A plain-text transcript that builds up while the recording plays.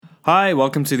Hi,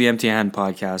 welcome to the Empty Hand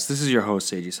Podcast. This is your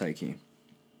host, Seiji Saiki.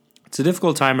 It's a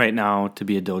difficult time right now to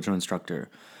be a dojo instructor,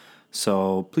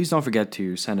 so please don't forget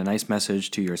to send a nice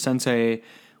message to your sensei,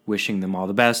 wishing them all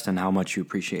the best and how much you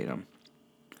appreciate them.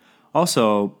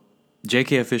 Also,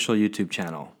 JK Official YouTube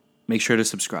channel. Make sure to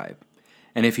subscribe.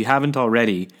 And if you haven't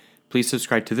already, please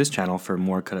subscribe to this channel for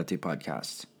more karate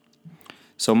podcasts.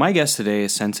 So my guest today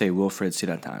is Sensei Wilfred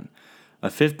Seerattan, a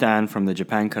fifth dan from the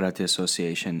Japan Karate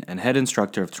Association and head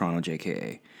instructor of Toronto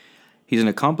JKA. He's an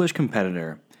accomplished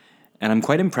competitor, and I'm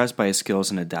quite impressed by his skills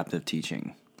in adaptive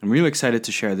teaching. I'm really excited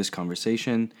to share this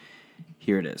conversation.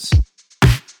 Here it is.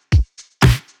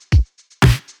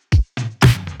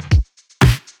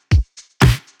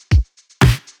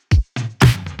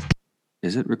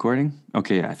 Is it recording?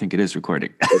 Okay, yeah, I think it is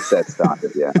recording. It says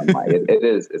started, yeah. It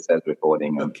is. It says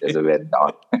recording. Okay. There's a red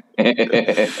dot.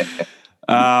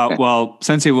 Well,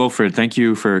 Sensei Wilfred, thank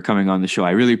you for coming on the show.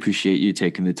 I really appreciate you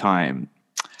taking the time.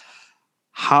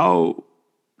 How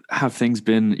have things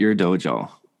been at your dojo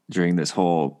during this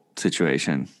whole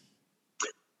situation?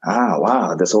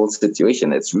 Wow, this whole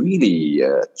situation, it's really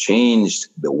changed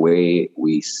the way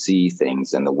we see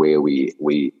things and the way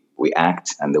we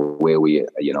act and the way we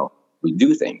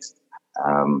do things.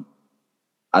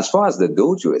 As far as the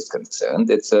dojo is concerned,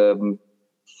 it's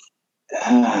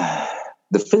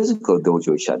the physical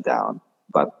dojo is shut down,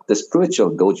 but the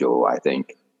spiritual dojo, I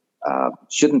think,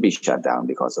 shouldn't be shut down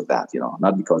because of that.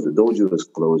 Not because the dojo is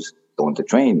closed, going to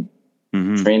train.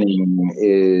 Mm-hmm. Training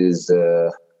is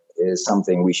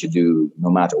something we should do no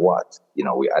matter what.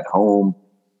 We're at home.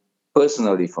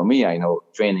 Personally, for me, I know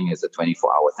training is a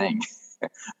 24-hour thing.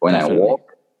 When Definitely. I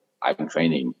walk, I'm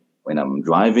training. When I'm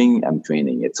driving, I'm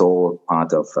training. It's all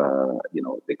part of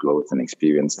the growth and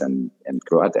experience and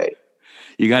karate.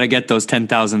 You got to get those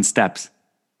 10,000 steps,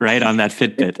 right, on that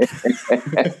Fitbit.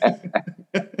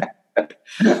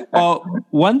 Well,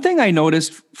 one thing I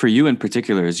noticed for you in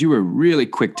particular is you were really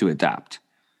quick to adapt,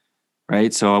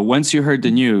 right? So once you heard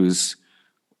the news,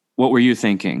 what were you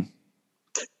thinking?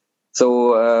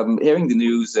 So hearing the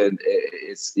news,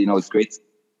 it's great,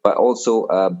 but also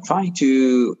trying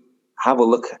to have a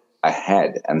look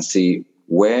ahead and see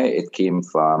where it came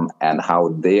from and how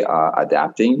they are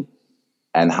adapting.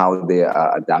 And how they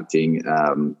are adapting,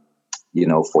 for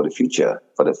the future,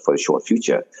 for the short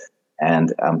future.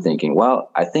 And I'm thinking, well,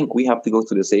 I think we have to go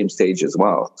through the same stage as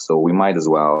well. So we might as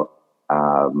well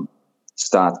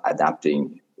start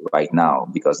adapting right now,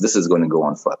 because this is going to go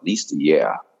on for at least a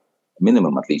year,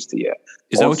 minimum at least a year.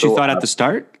 Is that what you thought at the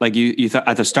start? Like you thought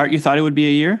at the start, you thought it would be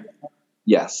a year?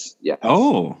 Yes.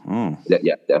 Oh.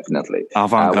 Yeah, definitely.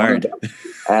 Avant-garde.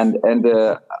 And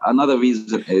another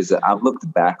reason is I've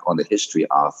looked back on the history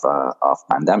of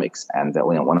pandemics, and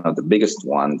one of the biggest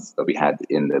ones that we had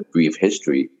in the brief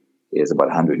history is about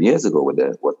 100 years ago with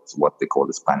what they call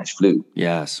the Spanish flu.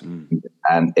 Yes.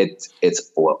 And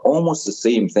it's almost the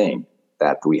same thing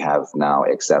that we have now,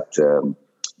 except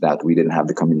that we didn't have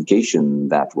the communication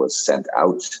that was sent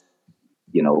out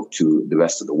to the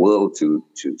rest of the world to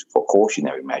for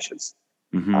cautionary measures.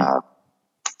 Mm-hmm.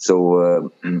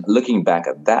 So looking back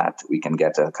at that, we can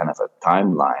get a kind of a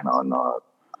timeline on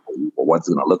what's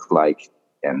going to look like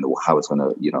and how it's going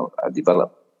to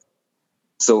develop.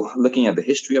 So looking at the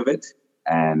history of it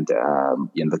and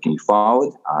looking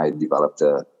forward, I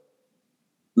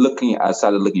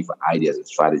started looking for ideas and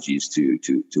strategies to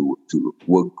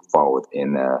work forward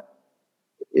in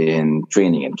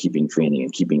training and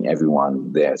keeping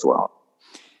everyone there as well.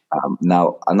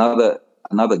 Now, another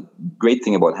great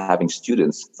thing about having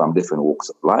students from different walks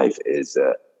of life is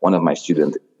one of my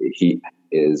students, he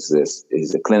is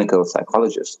a clinical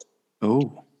psychologist.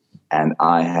 Oh. And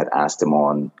I had asked him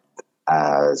on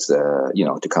as,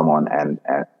 to come on and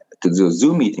to do a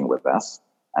Zoom meeting with us,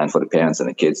 and for the parents and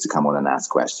the kids to come on and ask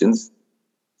questions.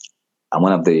 And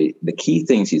one of the key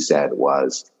things he said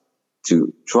was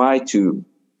to try to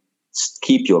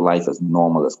keep your life as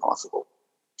normal as possible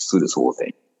through this whole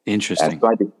thing. Interesting.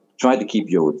 And try to keep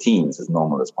your routines as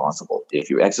normal as possible. If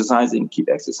you're exercising, keep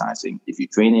exercising. If you're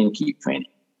training, keep training.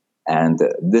 And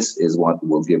this is what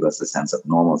will give us a sense of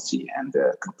normalcy and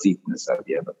completeness at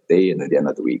the end of the day and at the end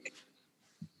of the week.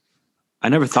 I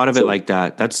never thought of it like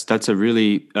that. That's a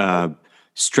really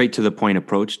straight to the point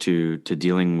approach to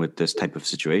dealing with this type of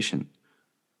situation.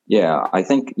 Yeah, I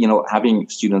think, having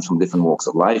students from different walks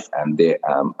of life, and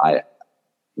I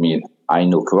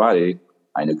know karate,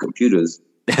 I know computers,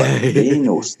 but they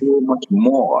know so much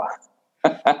more.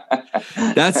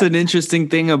 That's an interesting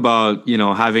thing about,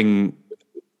 having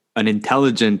an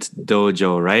intelligent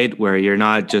dojo, right? Where you're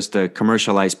not just a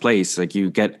commercialized place. Like you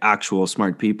get actual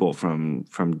smart people from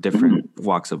different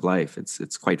walks of life.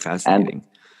 It's quite fascinating.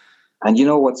 And you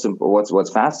know what's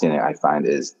fascinating, I find,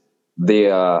 is they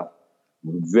are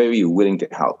very willing to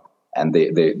help, and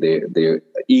they're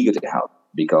eager to help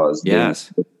because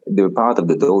Yes. they're part of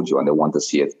the dojo and they want to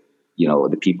see it,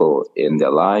 the people in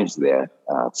their lives there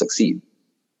succeed.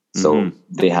 So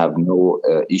they have no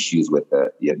issues with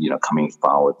coming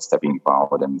forward, stepping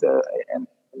forward, and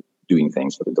doing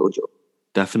things for the dojo.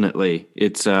 Definitely.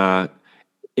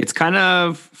 It's kind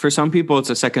of, for some people, it's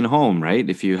a second home, right?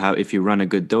 If you run a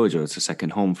good dojo, it's a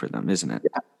second home for them, isn't it?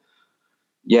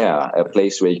 Yeah, a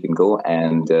place where you can go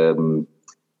and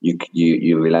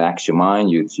you relax your mind,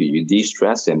 you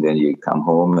de-stress, and then you come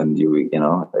home and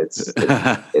it's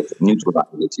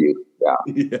neutralizes you. Yeah.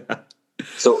 Yeah.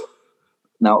 So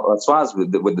now, as far as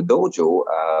with the dojo,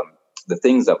 the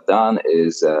things I've done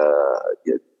is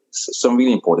some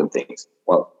really important things.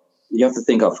 Well, you have to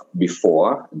think of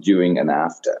before, during, and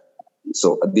after.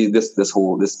 So this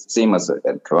same as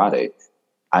in karate.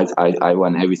 I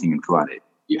run everything in karate.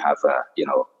 You have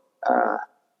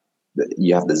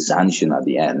you have the zanshin at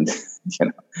the end.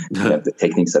 You have the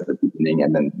techniques at the beginning,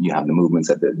 and then you have the movements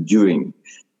at the during.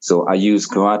 So I use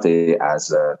karate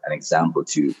as an example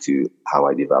to how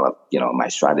I develop my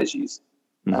strategies.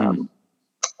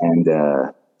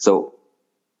 So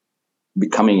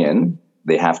coming in,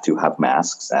 they have to have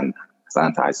masks and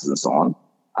sanitizers and so on.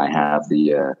 I have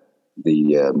the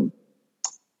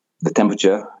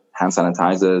temperature, hand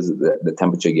sanitizers, the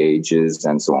temperature gauges,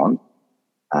 and so on.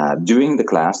 During the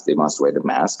class, they must wear the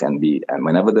mask and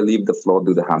whenever they leave the floor,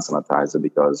 do the hand sanitizer,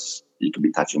 because you could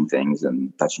be touching things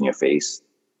and touching your face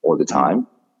all the time.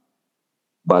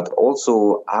 But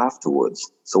also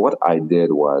afterwards. So what I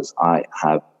did was I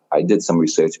did some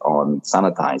research on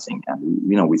sanitizing, and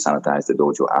we sanitize the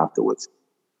dojo afterwards.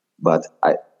 But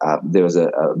there's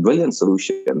a brilliant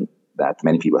solution that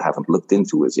many people haven't looked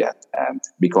into as yet. And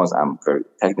because I'm very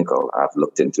technical, I've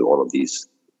looked into all of these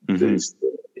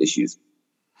issues.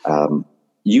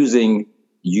 Using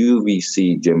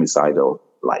UVC germicidal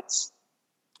lights.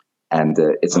 And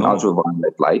it's an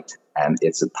ultraviolet light, and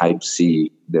it's a type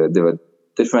C. There are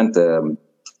different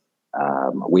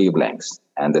wavelengths,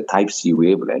 and the type C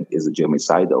wavelength is a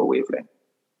germicidal wavelength.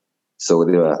 So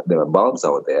there are bulbs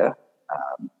out there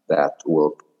that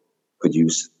will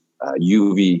produce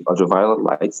UV ultraviolet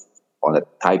lights on a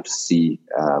type C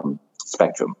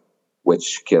spectrum,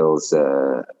 which kills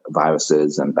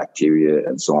viruses and bacteria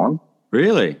and so on.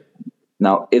 Really?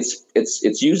 Now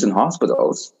it's used in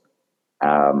hospitals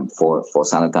for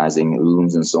sanitizing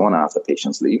rooms and so on after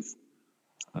patients leave.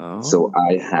 Oh. So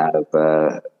I have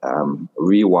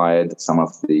rewired some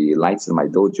of the lights in my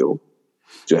dojo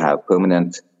to have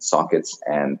permanent sockets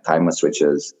and timer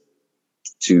switches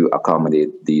to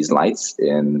accommodate these lights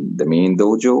in the main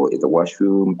dojo, in the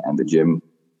washroom, and the gym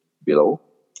below.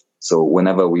 So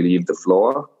whenever we leave the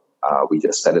floor, we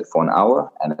just set it for an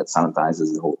hour, and it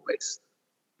sanitizes the whole place.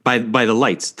 By the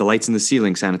lights in the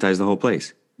ceiling sanitize the whole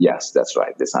place? Yes, that's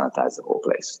right. They sanitize the whole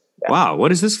place. Yeah. Wow.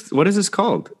 What is this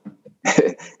called?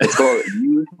 It's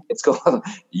called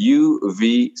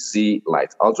UVC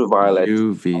lights, ultraviolet.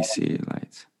 UVC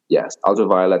lights. Yes,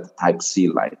 ultraviolet type C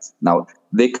lights. Now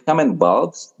they come in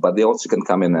bulbs, but they also can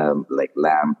come in like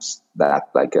lamps that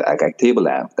like a table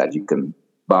lamp that you can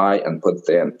buy and put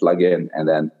there and plug in and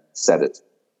then set it.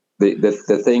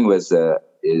 The thing was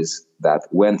is that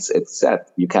once it's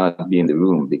set, you cannot be in the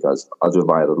room because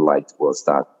ultraviolet light will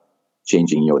start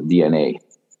changing your DNA.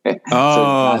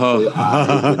 Oh,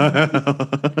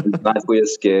 it's bad for your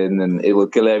skin, and it will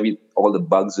kill all the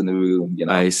bugs in the room.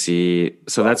 I see.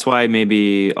 So that's why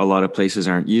maybe a lot of places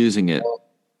aren't using it,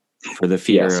 for the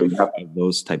fear of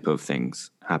those type of things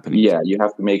happening. Yeah, you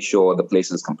have to make sure the place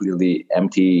is completely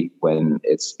empty when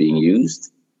it's being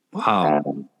used.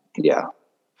 Wow. Yeah.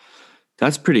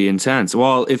 That's pretty intense.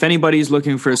 Well, if anybody's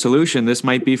looking for a solution, this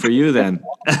might be for you then.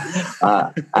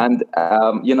 I've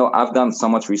done so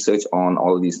much research on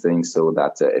all of these things, so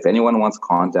that if anyone wants to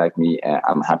contact me,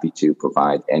 I'm happy to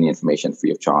provide any information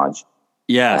free of charge.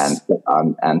 Yes.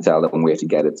 And tell them where to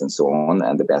get it and so on,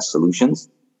 and the best solutions.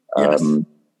 Yes.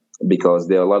 Because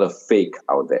there are a lot of fake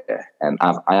out there, and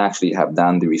I actually have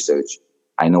done the research.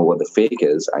 I know what the fake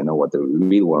is. I know what the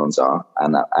real ones are,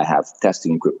 and I have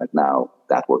testing equipment now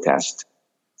that will test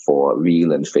for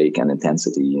real and fake and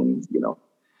intensity and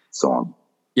so on.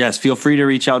 Yes, feel free to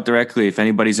reach out directly if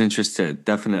anybody's interested.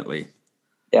 Definitely.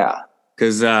 Yeah.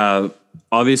 Because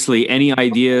obviously any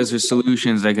ideas or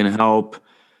solutions that can help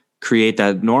create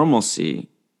that normalcy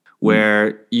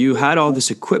where you had all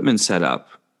this equipment set up.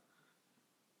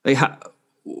 Like,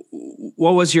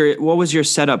 what was your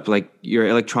setup, like your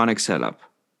electronic setup?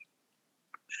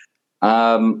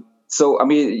 So, I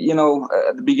mean,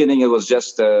 at the beginning, it was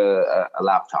just a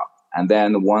laptop. And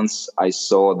then once I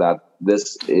saw that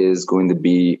this is going to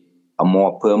be a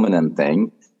more permanent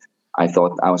thing, I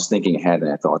was thinking ahead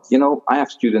and I thought, I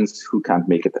have students who can't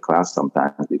make it to class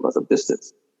sometimes because of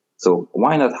distance. So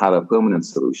why not have a permanent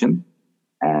solution?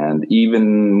 And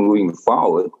even moving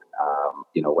forward,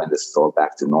 when this is all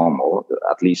back to normal,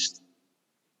 at least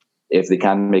if they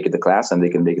can't make it to class and they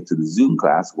can make it to the Zoom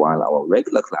class while our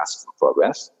regular class is in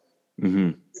progress,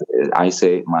 I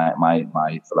say my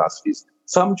philosophy is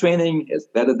some training is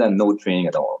better than no training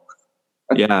at all.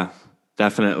 Yeah,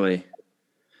 definitely.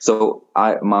 So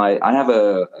I have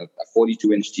a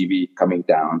 42-inch TV coming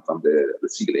down from the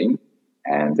ceiling,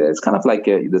 and it's kind of like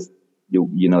this, the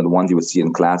ones you would see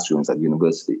in classrooms at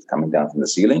universities coming down from the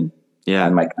ceiling. Yeah.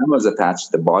 And my camera is attached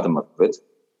to the bottom of it,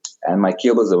 and my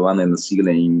cables are run in the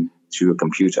ceiling to a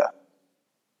computer.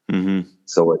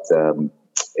 So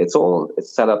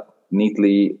it's set up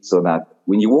neatly so that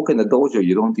when you walk in the dojo,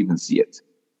 you don't even see it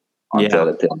until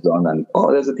it turns on and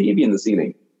there's a TV in the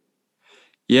ceiling.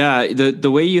 Yeah,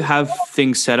 the way you have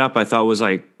things set up, I thought was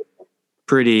like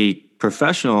pretty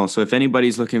professional. So if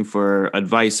anybody's looking for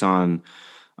advice on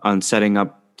setting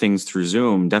up things through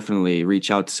Zoom, definitely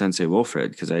reach out to Sensei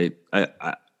Wilfred, because you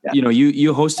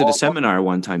hosted a seminar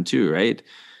one time too, right?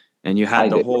 And you had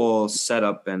the whole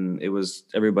setup, and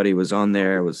everybody was on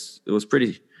there. It was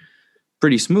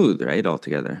pretty smooth, right,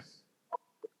 altogether.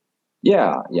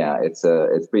 Yeah, it's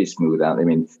pretty smooth. I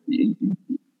mean,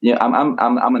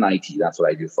 I'm an IT. That's what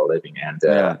I do for a living, and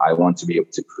I want to be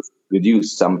able to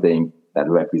produce something that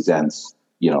represents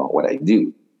what I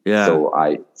do. Yeah. So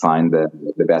I find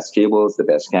the best cables, the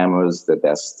best cameras, the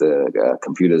best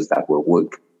computers that will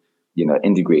work,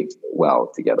 integrate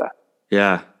well together.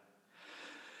 Yeah.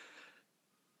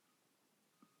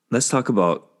 Let's talk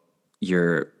about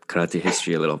your karate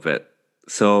history a little bit.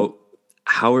 So,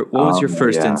 what was your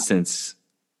first instance?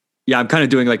 Yeah, I'm kind of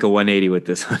doing like a 180 with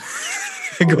this one.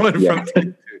 Going from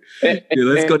dude,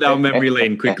 let's go down memory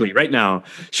lane quickly right now.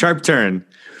 Sharp turn.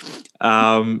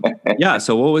 So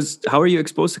how are you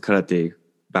exposed to karate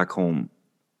back home?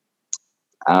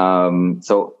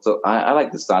 So I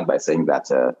like to start by saying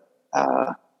that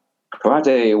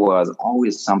karate was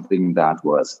always something that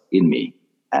was in me,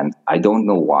 and I don't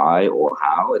know why or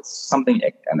how. It's something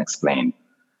unexplained,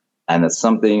 and it's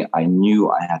something I knew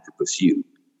I had to pursue.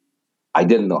 I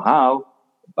didn't know how,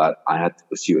 but I had to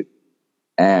pursue it.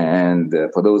 And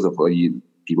for those of you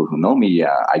people who know me,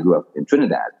 I grew up in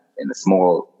Trinidad, in a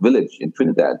small village in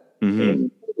Trinidad. And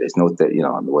there's there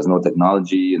was no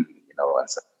technology, and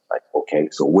it's like, okay,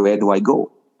 so where do I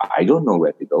go? I don't know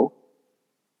where to go.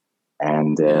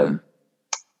 And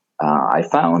I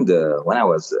found when I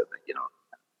was a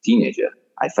teenager,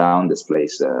 I found this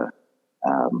place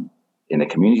in a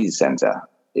community center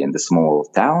in the small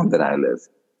town that I live.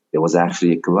 There was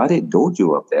actually a karate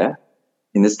dojo up there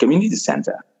in this community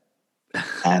center.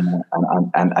 And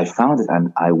I found it,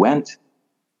 and I went,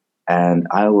 and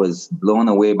I was blown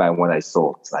away by what I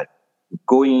saw. It's like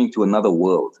going into another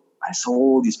world. I saw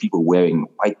all these people wearing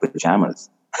white pajamas.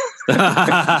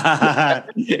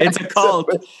 It's a cult.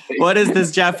 What is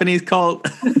this Japanese cult?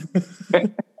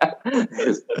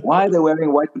 Why are they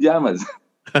wearing white pajamas?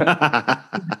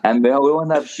 And they don't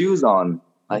have shoes on.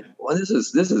 Like, well, this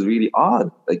is really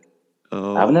odd. Like,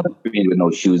 I've never been with no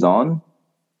shoes on.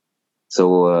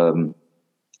 So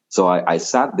I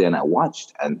sat there and I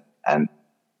watched, and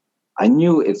I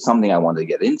knew it's something I wanted to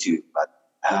get into, but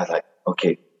I was like,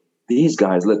 okay, these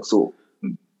guys look so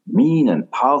mean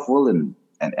and powerful and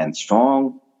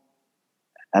strong.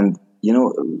 And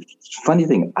funny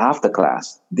thing, after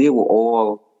class, they were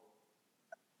all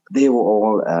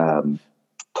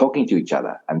talking to each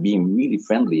other and being really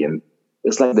friendly, and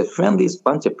it's like the friendliest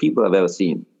bunch of people I've ever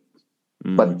seen.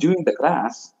 But during the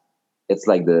class, it's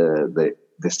like the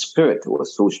spirit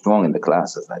was so strong in the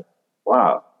class. It's like,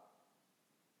 wow,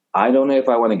 I don't know if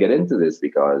I want to get into this,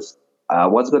 because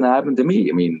what's going to happen to me?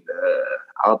 I mean,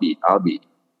 I'll be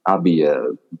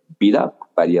beat up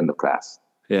by the end of class.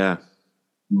 Yeah.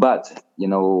 But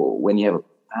when you have a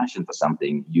passion for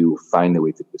something, you find a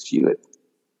way to pursue it.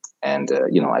 And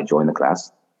I joined the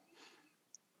class.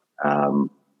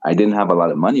 I didn't have a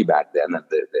lot of money back then, and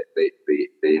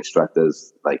the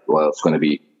instructors like, well, it's going to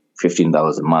be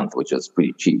 $15 a month, which is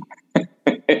pretty cheap.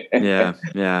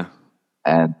 Yeah.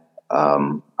 And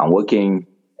I'm working,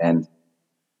 and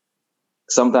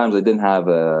sometimes I didn't have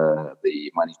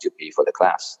the money to pay for the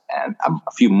class, and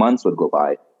a few months would go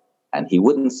by, and he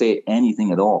wouldn't say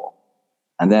anything at all.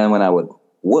 And then when I would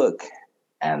work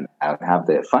and I would have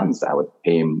the funds, I would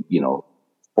pay him,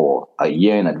 for a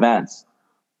year in advance.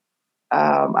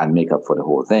 and make up for the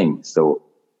whole thing. So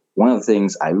one of the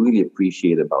things I really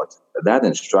appreciate about that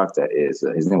instructor is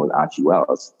his name was Archie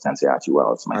Wells, Sensei Archie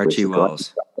Wells, my Archie first karate Wells.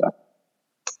 instructor.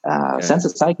 Okay. Sensei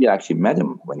Psyche actually met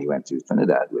him when he went to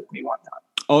Trinidad with me one time.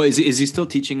 Oh, is he still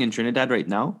teaching in Trinidad right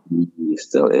now? He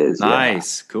still is.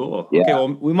 Nice, cool. Yeah. Okay,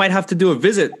 well, we might have to do a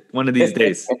visit one of these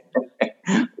days.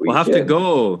 We'll have to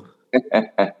go.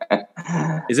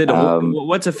 Is it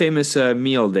what's a famous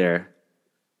meal there?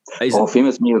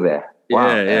 Famous meal there.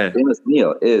 Wow. Yeah. Famous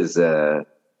meal is there's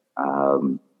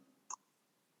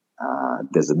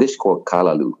a dish called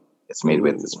kalalu. It's made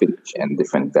with spinach and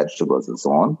different vegetables and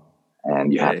so on.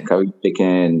 And you have curry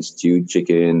chicken, stewed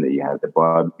chicken, you have the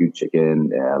barbecue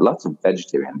chicken, lots of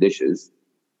vegetarian dishes.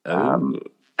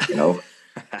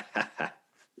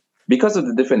 Because of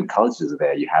the different cultures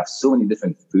there, you have so many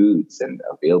different foods and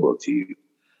available to you.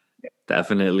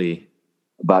 Definitely.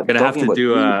 But we're going to have to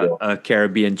do a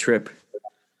Caribbean trip.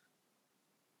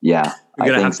 Yeah. We're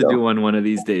going to have to do one of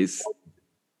these days.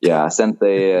 Yeah,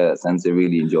 Sensei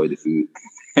really enjoyed the food.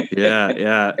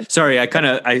 Yeah. Sorry, I kind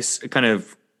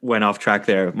of went off track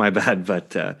there. My bad,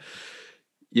 but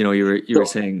you were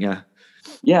saying, yeah.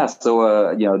 Yeah,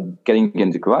 so getting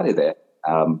into karate there.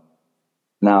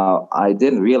 Now I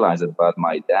didn't realize it, but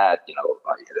my dad,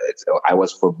 I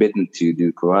was forbidden to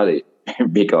do karate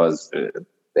because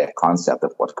the concept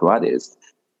of what karate is.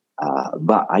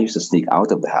 But I used to sneak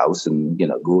out of the house and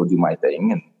go do my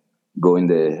thing and go in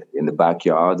the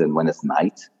backyard, and when it's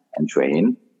night and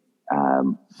train,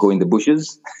 go in the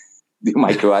bushes, do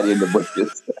my karate in the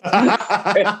bushes.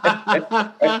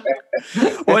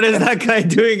 What is that guy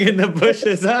doing in the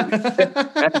bushes? Huh?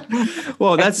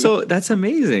 Well, that's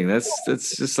amazing.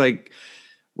 That's just like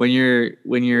when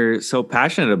you're so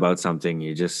passionate about something,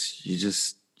 you just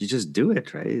do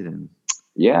it, right? And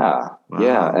yeah,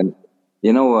 and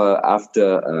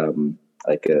after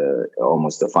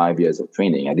almost 5 years of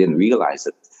training, I didn't realize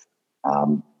it.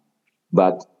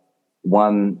 But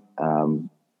one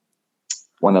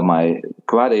of my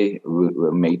karate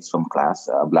mates from class,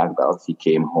 black belt, he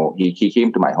came home. He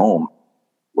came to my home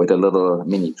with a little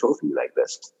mini trophy like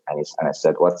this, and I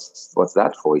said, "What's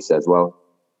that for?" He says, "Well,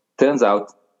 turns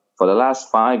out for the last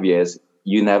 5 years,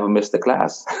 you never missed a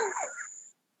class."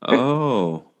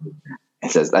 Oh. He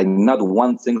says, like, not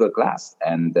one single class,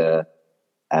 and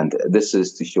this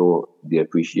is to show the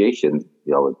appreciation.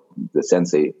 The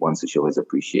sensei wants to show his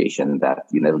appreciation that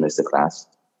you never miss a class.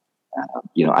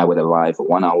 I would arrive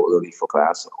 1 hour early for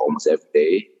class almost every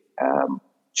day,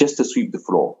 just to sweep the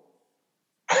floor.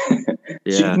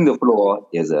 Sweeping the floor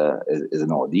is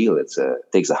an ordeal. It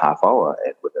takes a half hour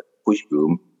with a push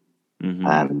broom,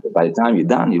 and by the time you're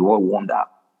done, you're all warmed up.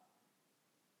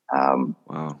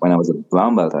 Wow. When I was a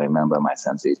brown belt, I remember my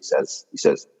sensei says,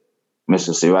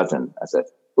 "Mr. Seerattan." I said,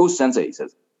 "Oh, sensei." He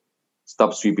says,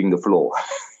 "Stop sweeping the floor."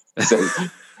 He says,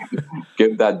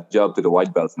 "Give that job to the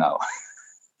white belts now."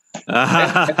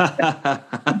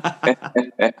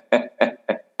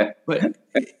 But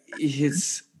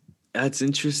that's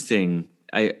interesting.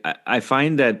 I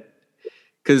find that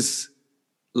because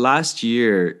last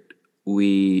year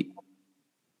we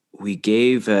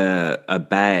gave a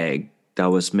bag that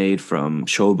was made from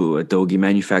shobu, a dogi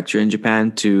manufacturer in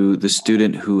Japan, to the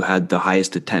student who had the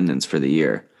highest attendance for the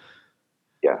year.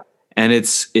 Yeah. And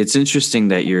it's interesting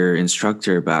that your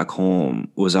instructor back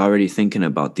home was already thinking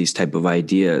about these type of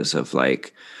ideas of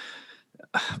like,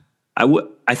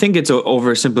 I think it's an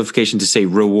oversimplification to say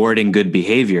rewarding good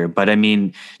behavior, but I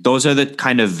mean, those are the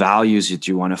kind of values that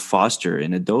you want to foster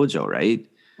in a dojo, right?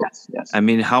 Yes. I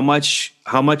mean, how much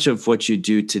of what you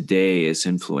do today is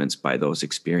influenced by those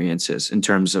experiences in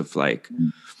terms of like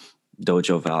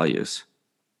dojo values?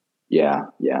 Yeah.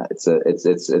 It's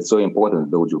so important,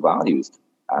 dojo values.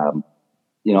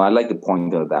 I'd like to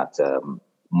point out that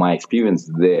my experience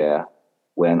there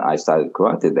when I started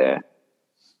karate there,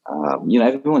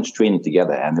 everyone's training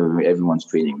together and everyone's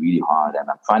training really hard, and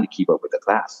I'm trying to keep up with the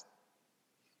class.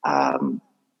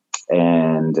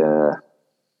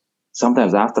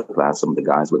 Sometimes after class, some of the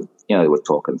guys would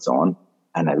talk and so on,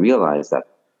 and I realized that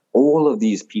all of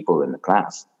these people in the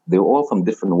class, they're all from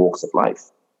different walks of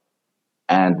life,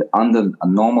 and under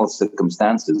normal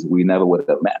circumstances, we never would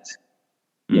have met.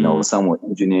 Some were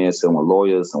engineers, some were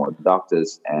lawyers, some were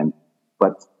doctors,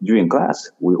 but during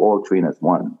class, we all train as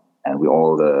one, and we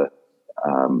all,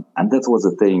 and that was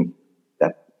the thing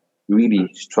that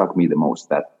really struck me the most.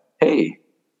 That, hey,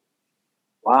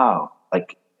 wow,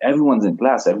 like everyone's in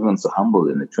class, everyone's so humble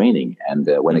in the training, and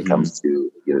when it comes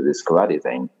to this karate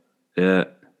thing,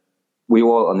 we're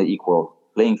all on the equal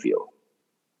playing field.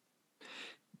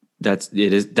 That's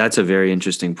a very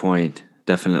interesting point,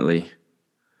 definitely.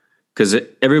 Because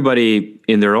everybody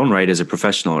in their own right is a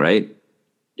professional, right?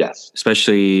 Yes.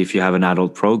 Especially if you have an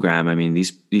adult program. I mean,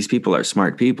 these people are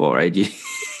smart people, right?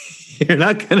 You're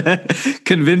not gonna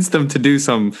convince them to do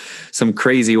some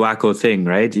crazy wacko thing,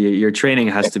 right? Your training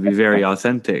has to be very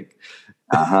authentic.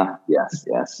 Yes.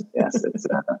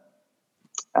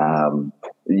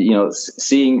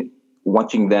 It's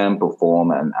watching them perform,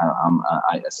 and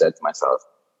I said to myself,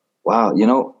 wow,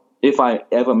 if I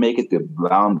ever make it to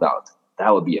brown belt,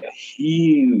 that would be a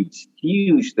huge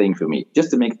thing for me,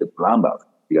 just to make it to brown belt,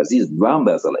 because these brown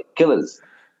belts are like killers.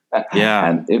 Yeah.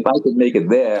 And if I could make it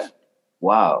there,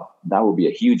 wow, that would be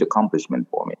a huge accomplishment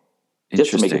for me, just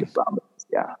to make it to brown belt.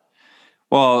 Yeah.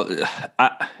 Well,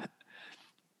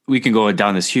 we can go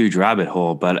down this huge rabbit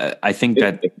hole, but I think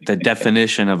that the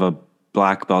definition of a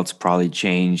black belt's probably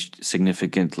changed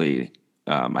significantly.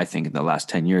 I think in the last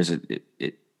 10 years,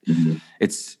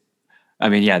 it's, I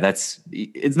mean, yeah, it's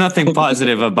nothing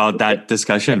positive about that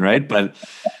discussion, right? But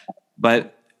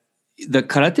the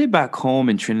karate back home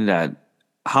in Trinidad,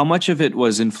 how much of it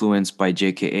was influenced by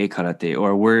JKA karate,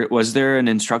 or was there an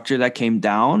instructor that came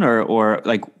down, or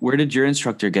like, where did your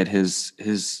instructor get his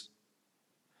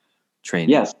training?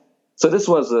 Yes. So this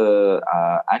was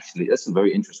actually, that's a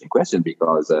very interesting question,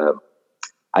 because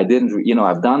I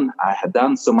had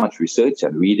done so much research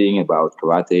and reading about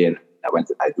karate, and I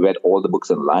read all the books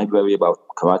in the library about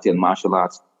karate and martial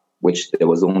arts, which there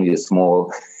was only a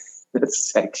small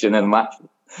section in martial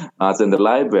arts in the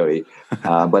library.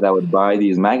 But I would buy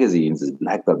these magazines, these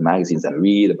black belt magazines, and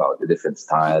read about the different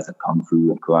styles and kung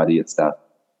fu and karate and stuff.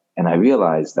 And I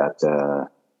realized that,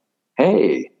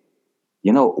 hey,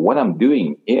 what I'm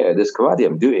doing here, this karate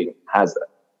I'm doing, has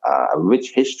a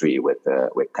rich history with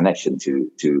connection to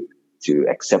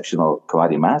exceptional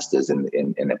karate masters in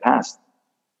the past,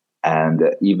 and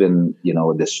even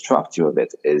the structure of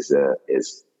it is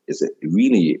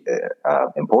really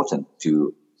important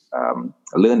to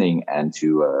learning and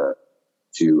to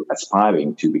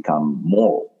aspiring to become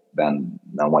more than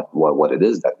what it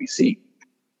is that we see.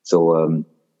 So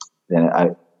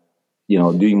then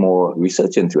doing more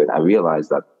research into it, I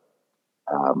realized that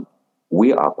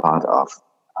we are part of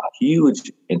a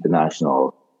huge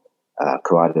international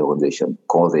karate organization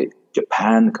called the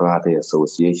Japan Karate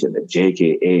Association, the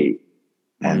JKA.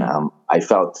 And I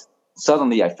felt,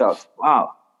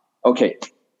 wow, okay,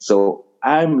 so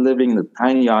I'm living in a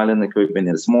tiny island in the Caribbean,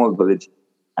 in a small village,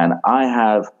 and I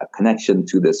have a connection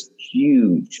to this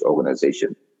huge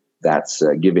organization that's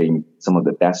giving some of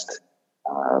the best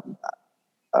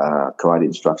karate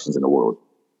instructions in the world.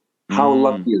 How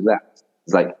lucky is that?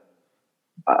 It's like,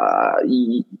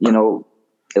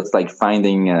 it's like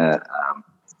finding,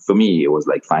 for me, it was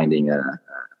like finding a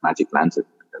magic lantern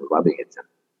and rubbing it.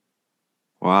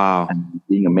 Wow. And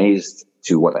being amazed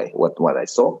to what I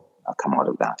saw come out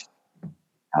of that.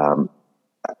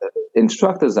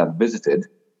 Instructors that visited,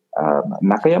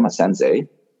 Nakayama Sensei,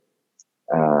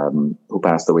 who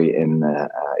passed away in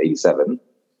 87.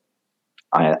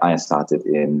 I started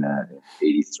in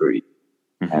 83.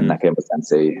 And Nakayama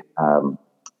Sensei,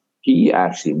 he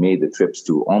actually made the trips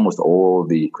to almost all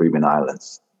the Caribbean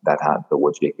islands that had the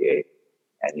word JKA.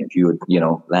 And he would,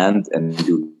 land and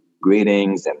do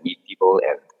greetings and meet people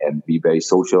and be very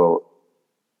social.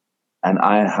 And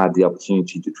I had the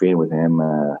opportunity to train with him.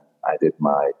 I did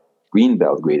my green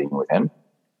belt grading with him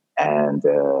and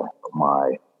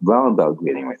my brown belt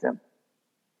grading with him.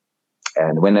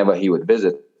 And whenever he would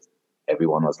visit,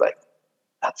 everyone was like,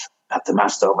 that's the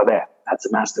master over there. That's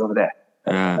the master over there.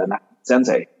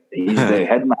 Sensei, he's the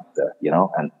headmaster,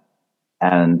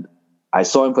 and I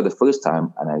saw him for the first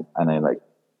time, and I like,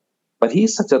 but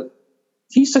he's such a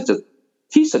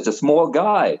small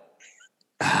guy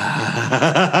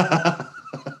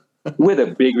with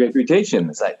a big reputation.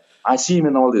 It's like, I see him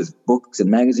in all these books and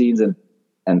magazines, and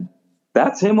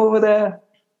that's him over there.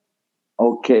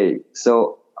 Okay,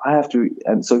 so I have to,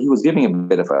 and so he was giving a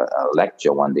bit of a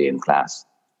lecture one day in class.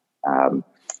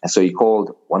 And so he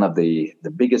called one of the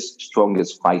biggest,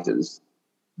 strongest fighters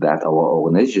that our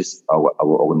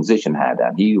organization had,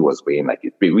 and he was weighing like a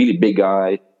really big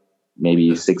guy, maybe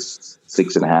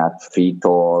 6.5 feet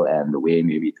tall, and weighing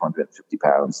maybe 250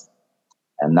 pounds.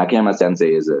 And Nakayama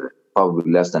Sensei is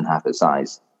probably less than half his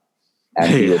size,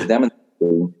 and he was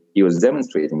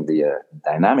demonstrating the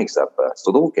dynamics of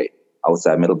Sodoke,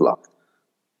 outside middle block,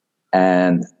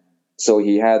 and so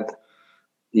he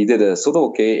did a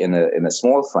Sodoke in a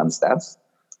small front stance,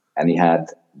 and he had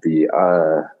the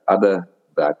other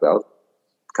black belt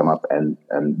come up and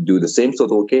do the same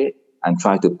Sodoke and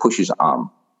try to push his arm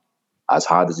as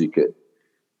hard as he could.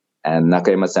 And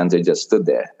Nakayama Sensei just stood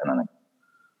there, and I'm like,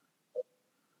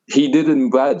 he didn't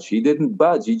budge. He didn't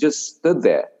budge. He just stood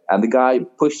there, and the guy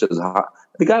pushed as hard.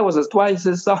 The guy was twice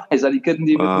his size, and he couldn't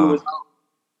even move his arm.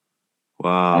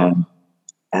 Wow.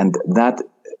 And that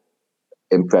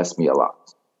impressed me a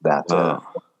lot. That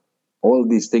all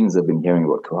these things I've been hearing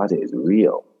about karate is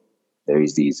real. There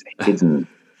is these hidden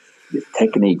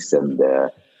techniques and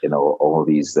all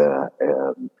these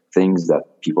things that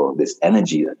people, this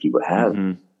energy that people have.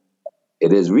 Mm-hmm.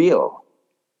 It is real.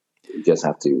 You just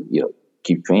have to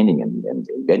keep training, and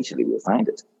eventually we'll find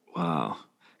it. Wow.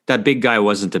 That big guy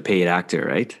wasn't a paid actor,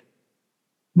 right?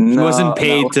 No, he wasn't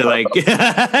paid to like. No.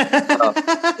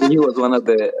 He was one of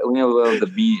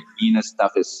the meanest,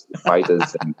 toughest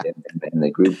fighters in the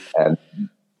group, and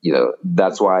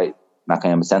that's why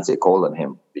Nakayama Sensei called on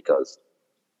him, because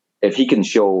if he can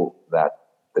show that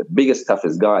the biggest,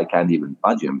 toughest guy can't even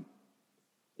budge him,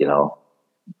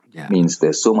 means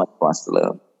there's so much for us to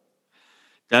learn.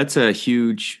 That's a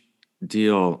huge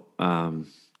deal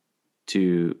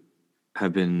to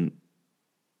have been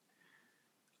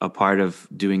a part of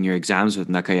doing your exams with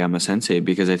Nakayama Sensei,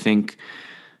 because I think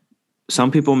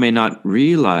some people may not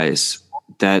realize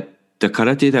that the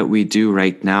karate that we do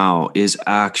right now is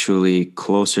actually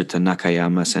closer to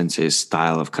Nakayama Sensei's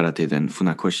style of karate than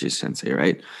Funakoshi Sensei,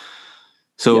 right?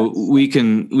 So yes.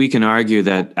 we can argue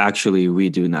that actually we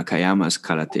do Nakayama's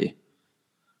karate.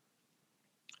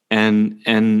 And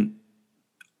in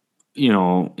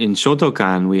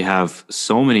Shotokan, we have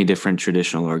so many different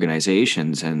traditional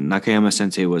organizations, and Nakayama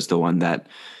Sensei was the one that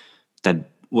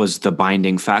was the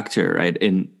binding factor, right?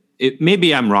 And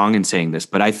maybe I'm wrong in saying this,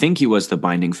 but I think he was the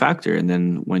binding factor. And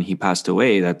then when he passed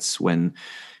away, that's when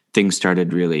things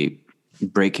started really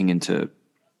breaking into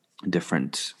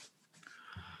different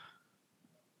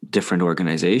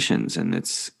organizations, and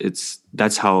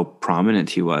that's how prominent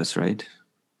he was, right?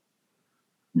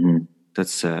 Mm-hmm.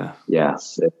 That's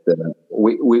yes.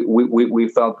 We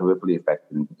felt the ripple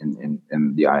effect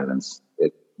in the islands.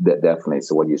 Definitely.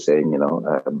 So what you're saying,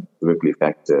 the ripple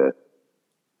effect, it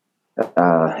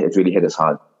really hit us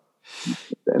hard.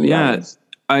 In the islands.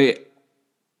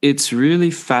 It's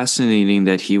really fascinating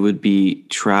that he would be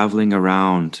traveling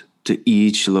around to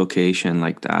each location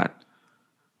like that.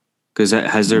 Because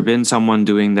has there been someone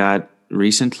doing that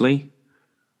recently?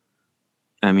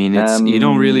 I mean, it's you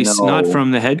don't really not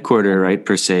from the headquarters, right,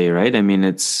 per se, right? I mean,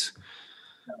 it's.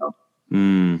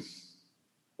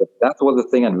 But that was the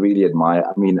thing I really admire.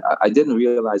 I mean, I didn't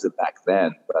realize it back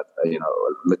then, but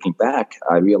looking back,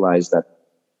 I realized that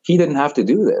he didn't have to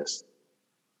do this.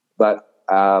 But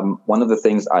one of the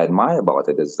things I admire about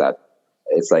it is that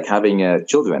it's like having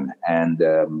children, and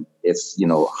it's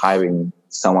hiring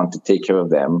someone to take care of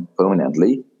them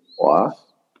permanently, or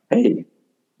hey,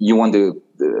 you want to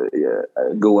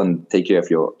go and take care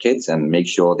of your kids and make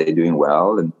sure they're doing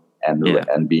well and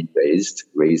being raised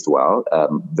well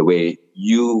the way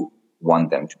you want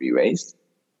them to be raised.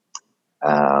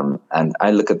 And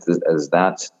I look at this as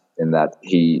that, in that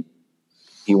he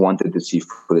wanted to see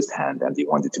firsthand, and he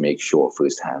wanted to make sure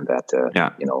firsthand that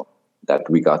that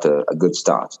we got a good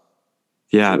start.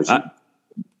 Yeah.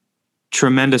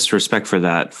 Tremendous respect for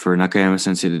that, for Nakayama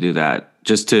Sensei to do that,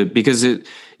 because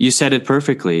you said it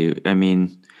perfectly. I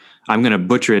mean, I'm going to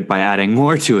butcher it by adding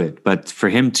more to it, but for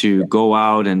him to go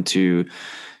out and to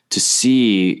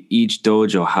see each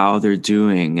dojo, how they're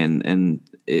doing, and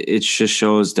it just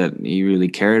shows that he really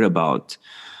cared about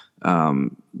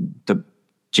the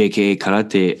JKA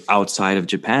karate outside of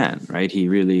Japan, right? He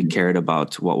really cared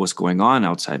about what was going on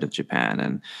outside of Japan,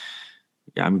 and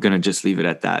I'm going to just leave it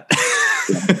at that.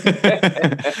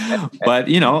 But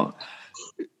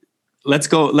let's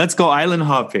go island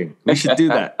hopping. We should do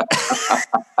that.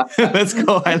 Let's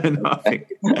go island hopping.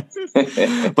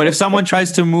 But if someone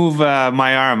tries to move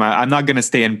my arm, I'm not going to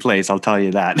stay in place. I'll tell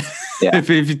you that. Yeah. If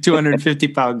you're a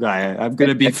 250-pound guy, I'm going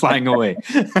to be flying away.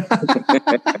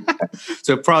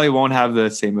 So it probably won't have the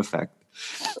same effect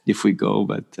if we go.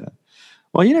 But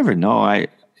well, you never know.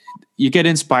 You get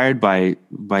inspired by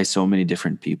so many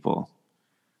different people.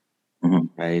 Mm-hmm.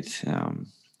 Right.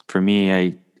 For me,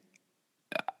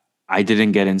 I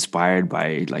didn't get inspired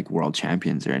by like world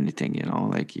champions or anything,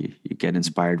 like you get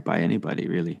inspired by anybody,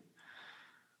 really.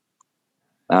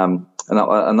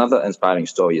 Another inspiring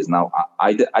story is, now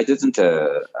I didn't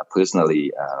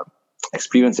personally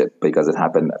experience it, because it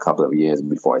happened a couple of years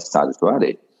before I started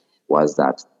karate, was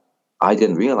that I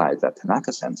didn't realize that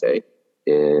Tanaka Sensei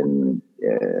in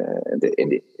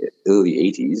the early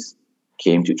 80s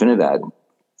came to Trinidad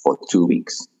for 2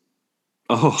 weeks.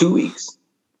 Oh, 2 weeks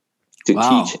to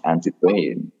teach and to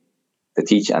train,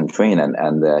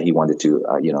 and he wanted to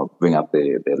bring up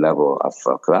the level of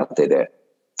karate there.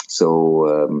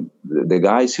 So the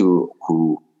guys who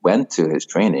went to his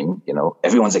training,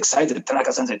 everyone's excited.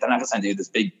 Tanaka Sensei, this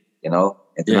big, Yeah,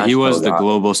 he international was the guy.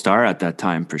 global star at that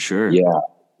time for sure.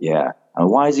 Yeah. And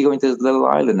why is he going to this little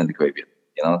island in the Caribbean,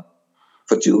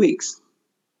 for 2 weeks?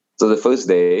 So the first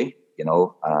day,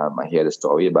 I hear the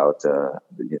story about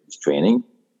his training.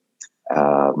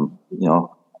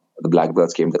 The black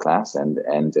belts came to class and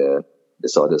they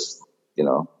saw this,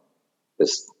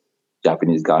 this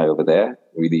Japanese guy over there,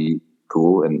 really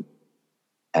cool,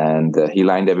 and he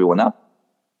lined everyone up,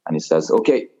 and he says,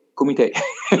 "Okay, kumite."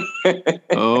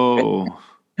 Oh,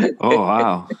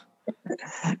 wow.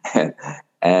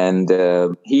 And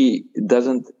he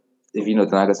doesn't, if you know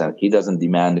Tanaka-san, he doesn't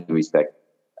demand respect.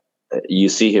 You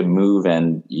see him move,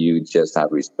 and you just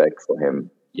have respect for him,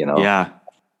 Yeah.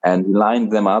 And he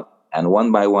lined them up, and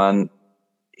one by one,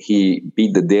 he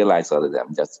beat the daylights out of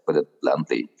them, just to put it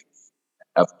bluntly,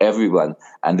 of everyone.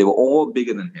 And they were all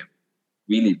bigger than him,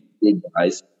 really big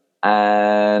guys.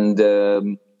 And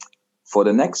for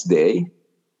the next day,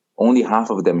 only half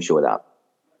of them showed up.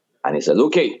 And he said,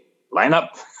 "Okay, line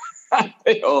up."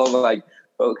 They all were like,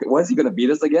 "Okay, what's he going to beat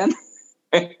us again?"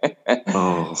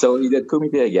 Oh. So he did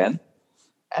kumite again.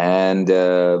 And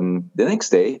the next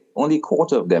day, only a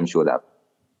quarter of them showed up.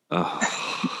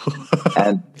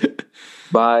 And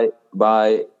by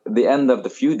the end of the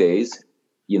few days,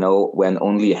 when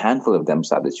only a handful of them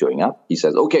started showing up, he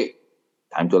says, "Okay,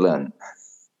 time to learn."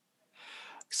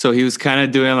 So he was kind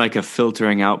of doing like a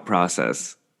filtering out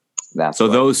process. That's so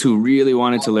right. Those who really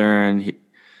wanted to learn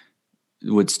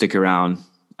would stick around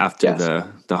after Yes.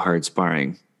 the hard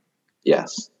sparring.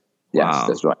 Yes. Yes, Wow.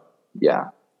 that's right. Yeah.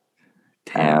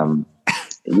 Damn.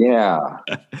 Yeah.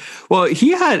 Well,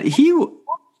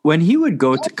 when he would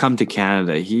come to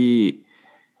Canada, he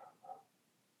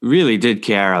really did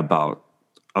care about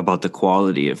the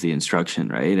quality of the instruction,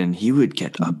 right? And he would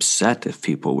get upset if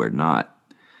people were not.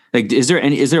 Like, is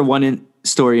there one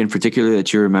story in particular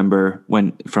that you remember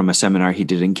from a seminar he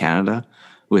did in Canada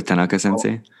with Tanaka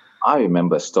Sensei? I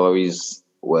remember stories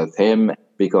with him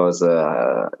because,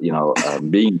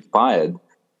 being inspired,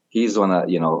 he's one of,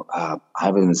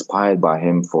 I've been inspired by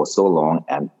him for so long,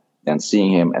 and then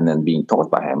seeing him and then being taught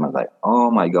by him, I'm like, oh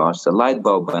my gosh, the light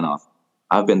bulb went off.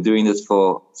 I've been doing this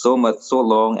for so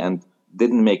long, and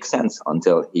didn't make sense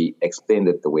until he explained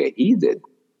it the way he did.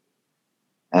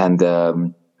 And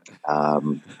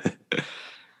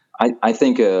I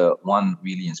think one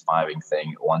really inspiring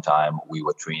thing, one time we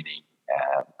were training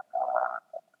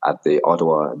at the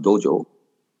Ottawa dojo,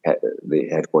 the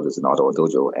headquarters in Ottawa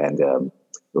dojo, and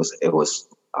it was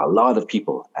a lot of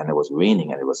people, and it was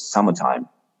raining, and it was summertime.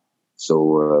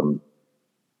 So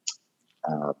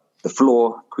the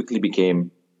floor quickly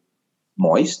became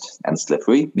moist and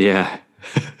slippery. Yeah.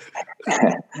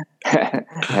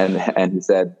 and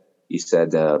he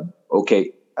said,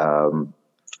 "Okay,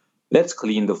 let's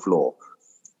clean the floor."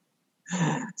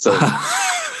 So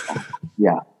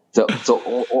yeah, so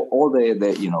all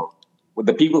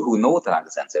the people who know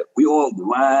Tanaka Sensei, we all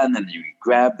ran and you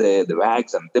grabbed the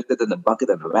rags and dipped it in the bucket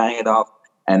and ran it off,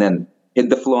 and then hit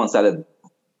the floor and started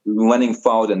running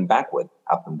forward and backward,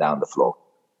 up and down the floor.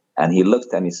 And he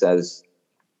looked and he says,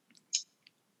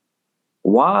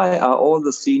 "Why are all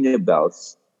the senior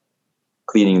belts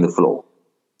cleaning the floor?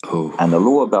 Oh. And the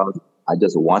lower belts are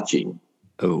just watching?"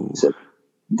 Oh. He said,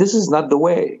 "This is not the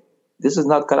way. This is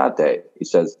not karate." He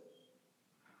says,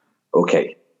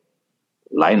 "Okay,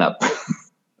 line up."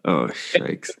 Oh,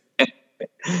 shakes.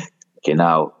 Okay,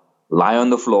 now lie on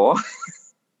the floor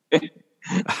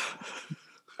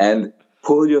and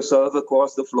pull yourself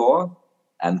across the floor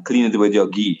and clean it with your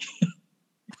gi.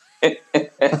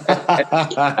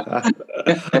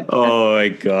 Oh my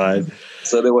God!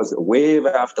 So there was wave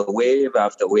after wave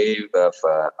after wave of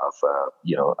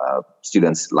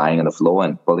students lying on the floor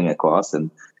and pulling across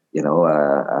and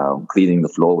cleaning the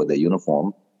floor with their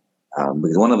uniform.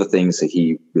 Because one of the things that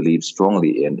he believes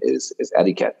strongly in is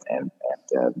etiquette and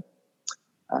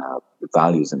the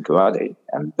values in karate,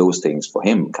 and those things for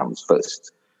him comes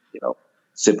first.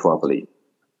 Sit properly,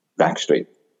 back straight,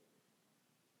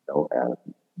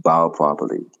 bow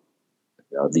properly.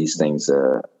 These things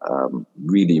are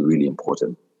really, really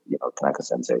important. Tanaka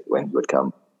Sensei, when he would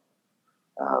come.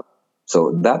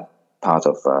 So that part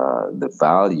of the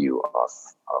value of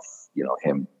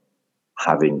him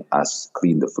having us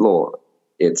clean the floor,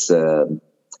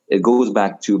 it goes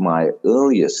back to my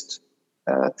earliest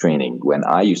training when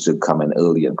I used to come in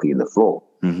early and clean the floor.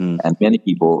 Mm-hmm. And many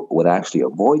people would actually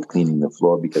avoid cleaning the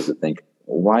floor because they think,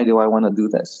 why do I want to do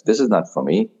this? This is not for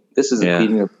me. This is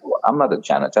cleaning the floor. I'm not a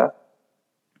janitor.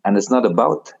 And it's not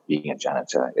about being a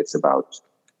janitor. It's about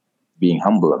being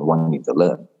humble and wanting to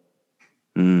learn.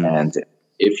 And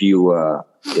if you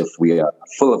if we are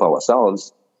full of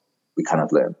ourselves, we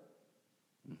cannot learn.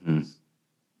 Mm-hmm.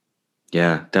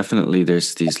 Yeah, definitely.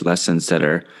 There's these lessons that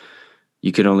are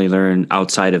you can only learn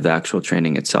outside of the actual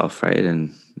training itself, right?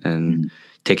 And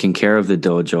taking care of the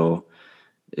dojo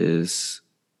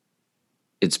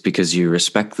it's because you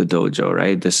respect the dojo,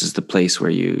 right? This is the place where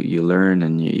you learn,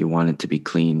 and you want it to be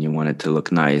clean, you want it to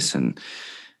look nice, and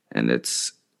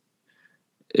it's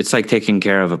like taking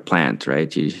care of a plant,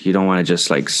 right? You don't want to just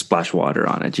like splash water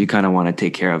on it. You kind of want to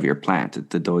take care of your plant.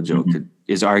 The dojo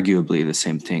is arguably the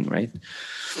same thing, right?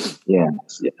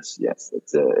 Yes.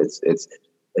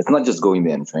 It's not just going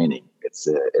there and training. It's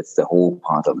the whole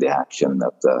part of the action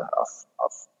of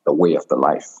the way of the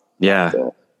life. Yeah.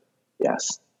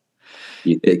 Yes.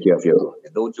 You take care of your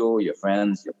dojo, your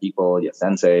friends, your people, your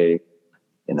sensei,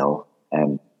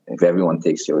 and if everyone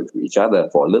takes care of each other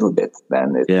for a little bit,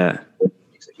 then it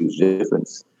makes a huge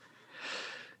difference.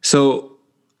 So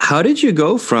how did you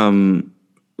go from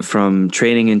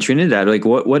training in Trinidad? Like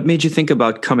what made you think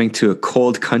about coming to a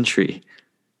cold country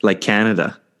like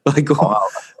Canada? Like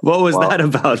what was that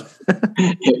about?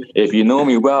 If you know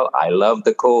me well, I love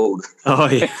the cold. Oh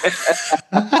yeah.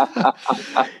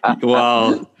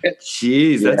 Wow.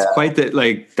 Jeez,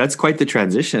 that's quite the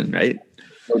transition, right?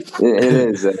 It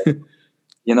is.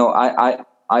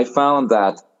 I found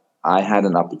that I had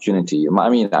an opportunity. I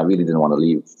mean, I really didn't want to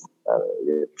leave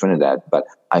Trinidad, but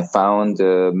I found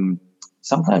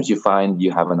sometimes you find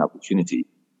you have an opportunity,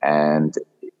 and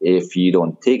if you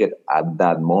don't take it at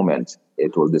that moment,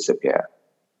 it will disappear.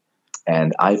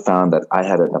 And I found that I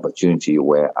had an opportunity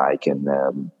where I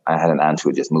had an aunt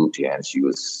who just moved here, and she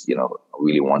was,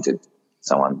 really wanted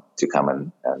someone to come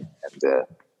and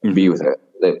be with her,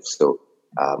 live. So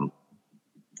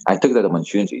I took that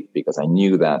opportunity because I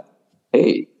knew that,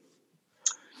 hey,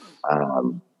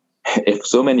 if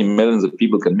so many millions of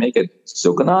people can make it,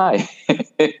 so can I.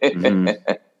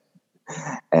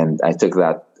 And I took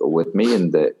that with me.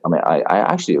 I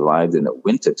actually arrived in the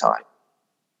winter time.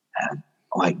 And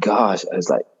oh my gosh, I was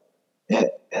like,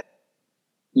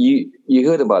 you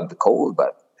heard about the cold,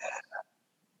 but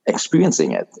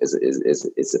experiencing it is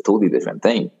a totally different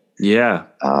thing. Yeah.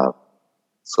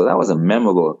 So that was a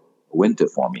memorable winter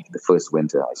for me. The first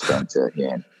winter I spent here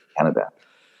in Canada.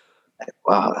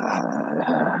 Wow,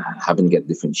 having to get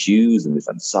different shoes and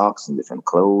different socks and different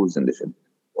clothes and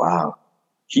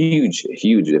huge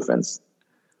difference.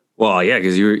 Well, yeah,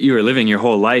 because you were living your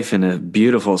whole life in a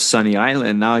beautiful sunny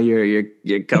island. Now you're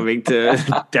coming to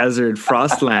desert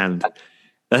frostland.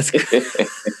 That's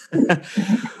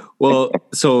well.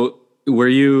 So were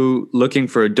you looking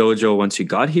for a dojo once you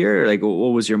got here? Like,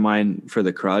 what was your mind for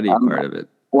the karate part of it?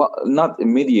 Well, not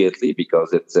immediately,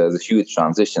 because it's a huge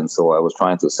transition. So I was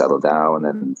trying to settle down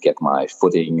and get my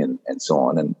footing and so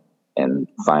on, and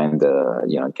find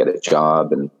get a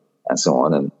job and so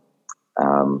on. And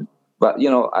but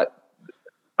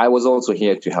I was also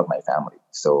here to help my family.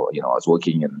 So I was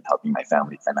working and helping my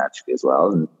family financially as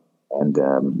well, and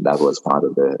that was part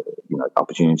of the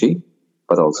opportunity,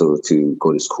 but also to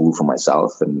go to school for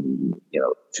myself and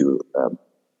to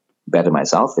better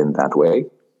myself in that way.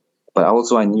 But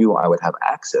also I knew I would have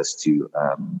access to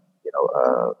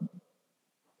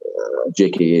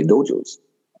JKA dojos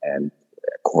and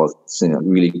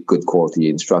really good quality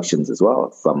instructions as well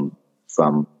from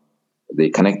the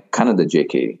Canada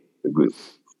JKA group.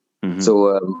 Mm-hmm.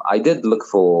 So I did look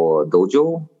for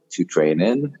dojo to train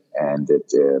in, and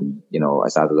I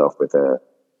started off with a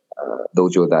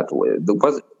dojo that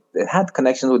it had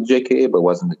connections with JKA, but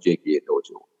wasn't a JKA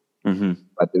dojo. Mm-hmm.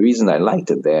 But the reason I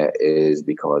liked it there is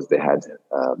because they had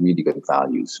really good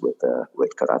values with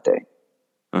karate.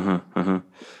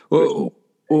 Well,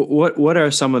 what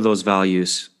are some of those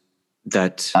values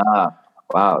that?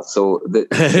 Wow! So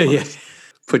yeah.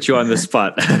 Put you on the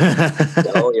spot.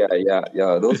 Oh yeah.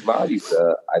 Those values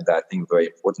I think very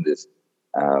important is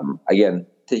again,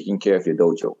 taking care of your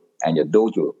dojo, and your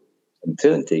dojo in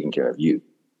turn taking care of you.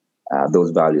 Those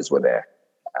values were there.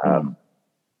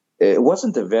 It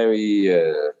wasn't a very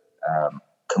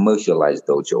commercialized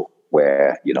dojo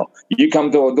where you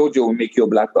come to our dojo, we make you a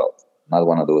black belt. Not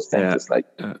one of those things. Yeah. It's like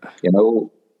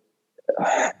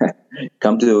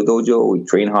come to the dojo, we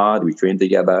train hard, we train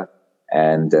together,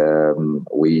 and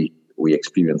we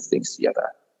experience things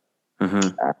together.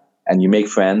 And you make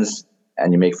friends,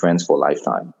 for a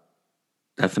lifetime.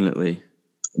 Definitely.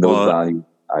 Those values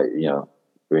are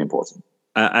very important.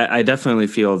 I definitely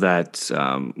feel that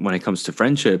when it comes to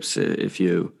friendships, I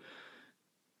feel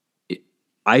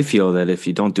that if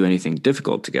you don't do anything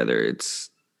difficult together, it's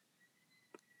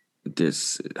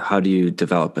this. How do you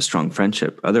develop a strong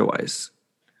friendship otherwise?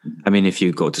 I mean, if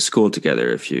you go to school together,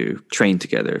 if you train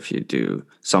together, if you do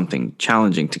something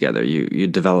challenging together, you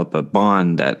develop a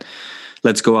bond that,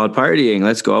 let's go out partying,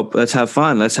 let's go out, let's have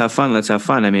fun, let's have fun, let's have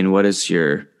fun. I mean, what is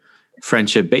your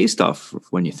friendship based off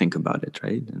when you think about it,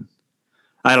 right? And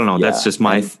I don't know. Yeah. That's just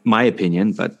my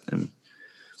opinion, but you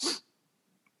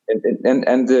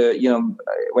know,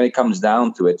 when it comes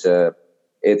down to it,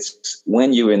 it's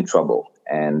when you're in trouble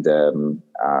and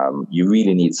you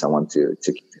really need someone to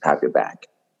have your back.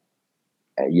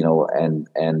 You know, and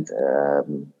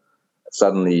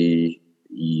suddenly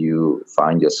you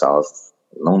find yourself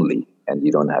lonely and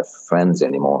you don't have friends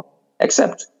anymore,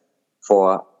 except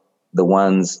for the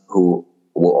ones who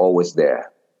were always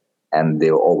there, and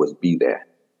they will always be there,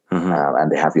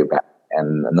 and they have your back,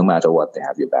 and no matter what, they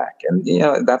have your back. And you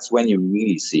know, that's when you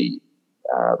really see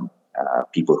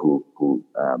people who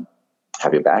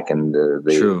have your back, and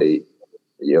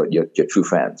you're true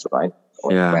friends, right?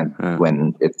 Yeah.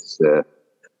 When it's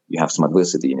you have some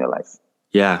adversity in your life.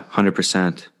 Yeah,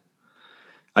 100%.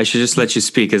 I should just let you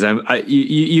speak because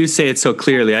you say it so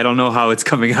clearly. I don't know how it's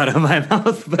coming out of my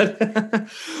mouth,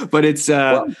 but it's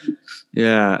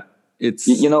yeah, it's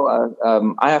you know,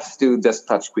 I have to just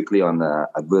touch quickly on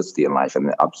adversity in life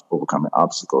and overcoming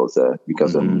obstacles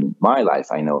because in my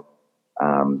life, I know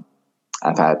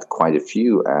I've had quite a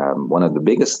few. One of the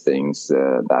biggest things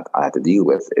that I had to deal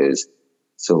with is,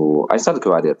 so I started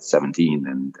karate at 17,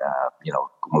 and you know,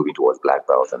 moving towards black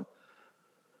belt. And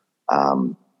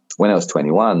when I was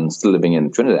 21, still living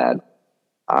in Trinidad,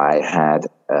 I had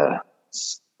a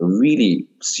really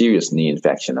serious knee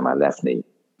infection in my left knee.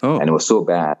 And it was so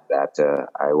bad that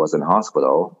I was in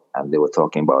hospital, and they were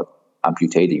talking about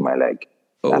amputating my leg.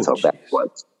 That's how bad it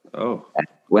was. And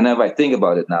whenever I think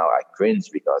about it now, I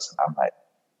cringe because I'm like,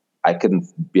 I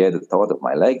couldn't bear the thought of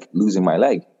my leg, losing my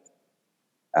leg.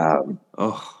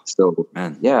 So,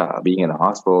 man. Yeah, being in a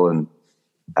hospital and,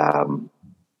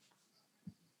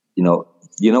 you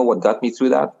know what got me through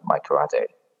that? My karate.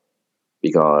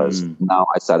 Because now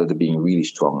I started to being really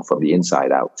strong from the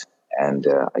inside out. And,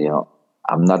 you know,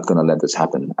 I'm not going to let this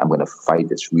happen. I'm going to fight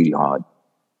this really hard.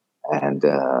 And,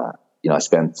 you know, I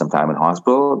spent some time in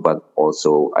hospital, but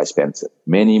also I spent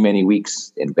many, many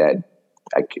weeks in bed.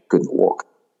 I couldn't walk.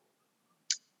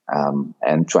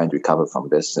 And trying to recover from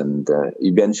this. And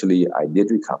eventually I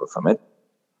did recover from it.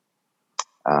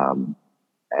 And,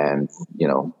 you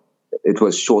know, it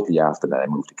was shortly after that I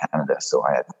moved to Canada. So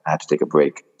I had to take a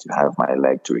break to have my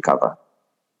leg to recover.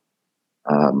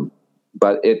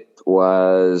 But it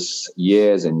was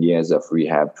years and years of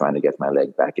rehab trying to get my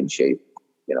leg back in shape,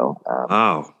 you know.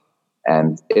 Wow.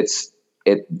 And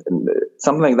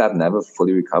something like that never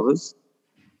fully recovers.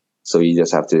 So you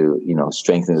just have to, you know,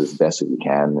 strengthen it as best as you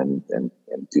can and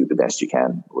do the best you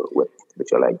can with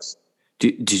your legs.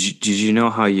 Did you know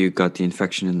how you got the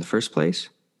infection in the first place?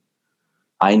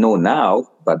 I know now,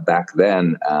 but back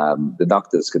then the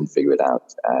doctors couldn't figure it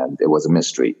out, and it was a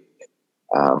mystery.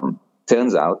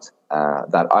 Turns out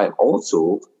that I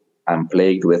also am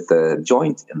plagued with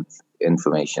joint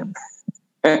inflammation.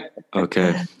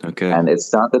 Okay. And it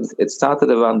started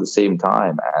around the same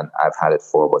time, and I've had it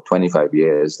for about 25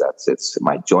 years.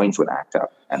 My joints would act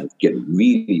up and get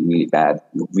really, really bad,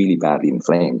 really badly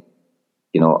inflamed.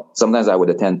 You know, sometimes I would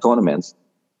attend tournaments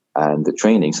and the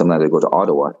training. Sometimes I go to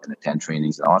Ottawa and attend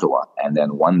trainings in Ottawa, and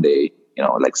then one day, you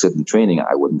know, like certain training,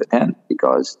 I wouldn't attend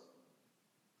because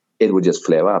it would just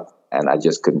flare up, and I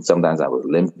just couldn't. Sometimes I was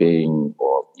limping,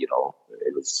 or you know,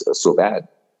 it was so bad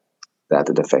that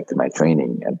it affected my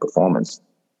training and performance.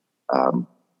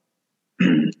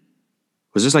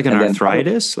 Was this like an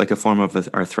arthritis, like a form of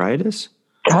arthritis?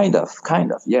 Kind of,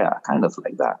 yeah, kind of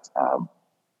like that.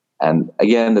 And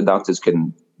again, the doctors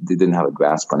they didn't have a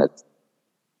grasp on it.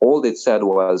 All they said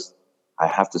was, I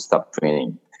have to stop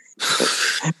training.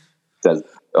 That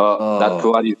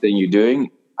karate thing you're doing,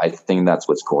 I think that's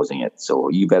what's causing it. So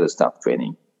you better stop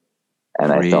training.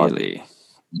 And I thought,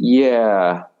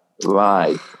 yeah,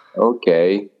 right.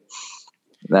 Okay.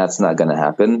 That's not going to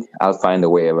happen. I'll find a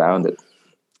way around it.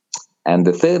 And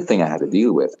the third thing I had to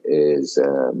deal with is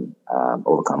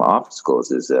overcome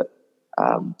obstacles.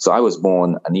 So I was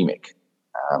born anemic.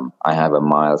 I have a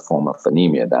mild form of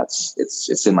anemia.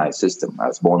 It's in my system. I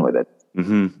was born with it,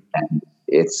 and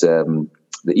it's the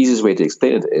easiest way to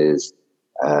explain it is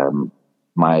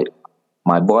my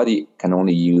body can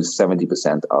only use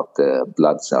 70% of the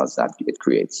blood cells that it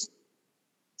creates.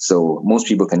 So most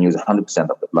people can use 100%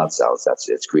 of the blood cells that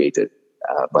it's created,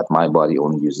 but my body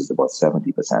only uses about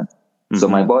 70%. So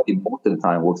my body most of the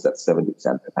time works at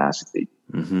 70% capacity.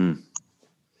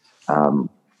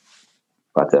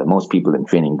 But most people in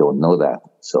training don't know that,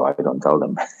 so I don't tell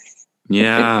them.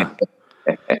 Yeah.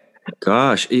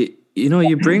 Gosh,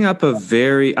 you bring up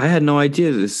I had no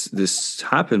idea this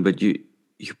happened, but you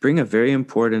bring a very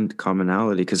important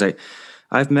commonality, because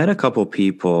I've met a couple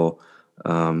people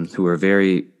who are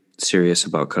very serious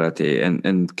about karate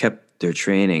and kept their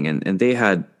training, and they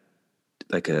had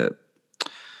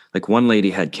like one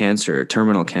lady had cancer,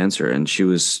 terminal cancer, and she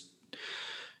was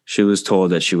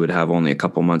told that she would have only a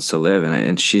couple months to live,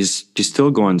 and she's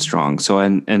still going strong. So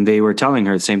and they were telling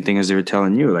her the same thing as they were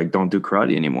telling you, like, don't do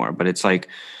karate anymore. But it's like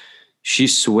she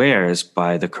swears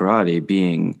by the karate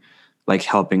being like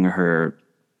helping her,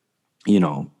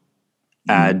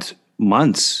 add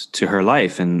months to her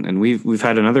life. And we've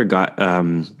had another guy,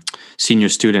 senior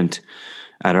student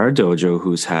at our dojo,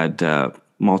 who's had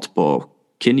multiple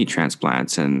kidney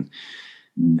transplants, and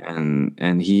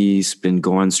he's been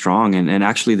going strong. And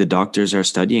actually, the doctors are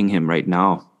studying him right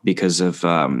now because of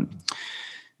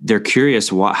they're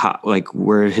curious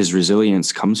where his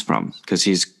resilience comes from, because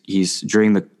he's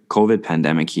during the COVID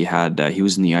pandemic, he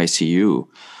was in the ICU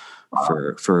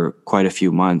for quite a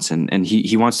few months, and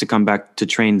he wants to come back to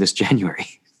train this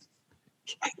January.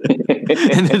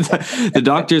 And then the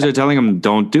doctors are telling him,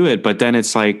 don't do it. But then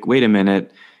it's like, wait a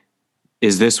minute,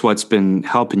 is this what's been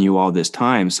helping you all this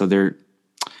time? So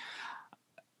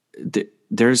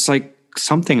there's like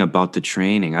something about the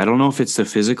training. I don't know if it's the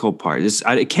physical part.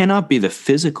 It cannot be the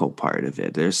physical part of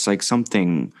it. There's like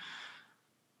something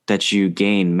that you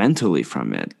gain mentally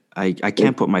from it. I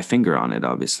can't put my finger on it,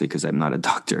 obviously, because I'm not a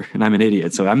doctor and I'm an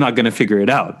idiot, so I'm not going to figure it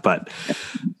out. But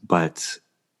it's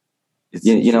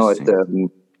the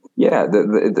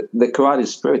karate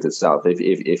spirit itself.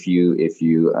 If you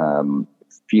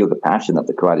feel the passion of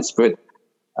the karate spirit,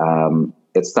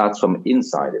 it starts from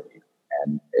inside of you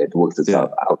and it works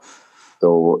itself out.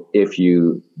 So if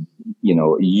you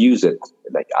use it,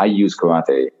 like I use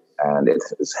karate, and it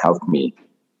has helped me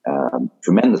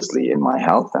tremendously in my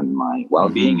health and my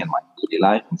well-being and my daily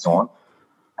life and so on.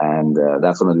 And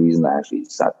that's one of the reasons I actually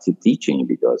started teaching,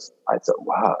 because I thought,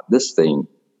 wow, this thing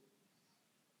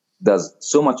does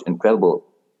so much incredible,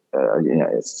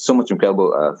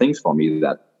 things for me,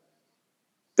 that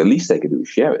the least I could do is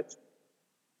share it.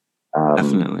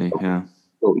 Definitely, yeah.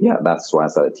 So yeah, that's why I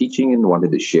started teaching and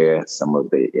wanted to share some of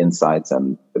the insights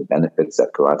and the benefits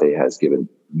that karate has given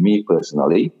me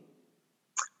personally.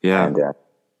 Yeah. And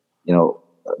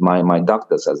my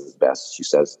doctor says it's best. She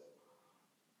says,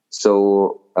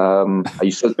 "So, are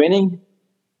you still training?"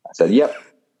 I said, "Yep."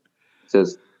 She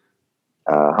says,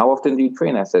 "How often do you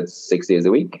train?" I said, 6 days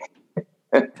a week.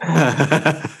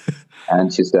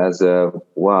 And she says,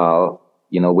 "Well,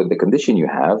 with the condition you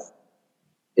have,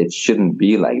 it shouldn't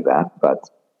be like that, but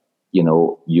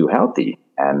you're healthy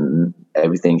and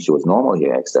everything shows normal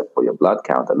here except for your blood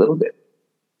count a little bit.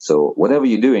 So whatever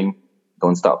you're doing,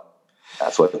 don't stop."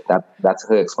 That's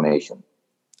her explanation.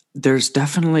 There's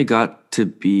definitely got to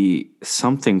be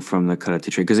something from the karate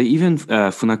trade, because even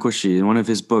Funakoshi, in one of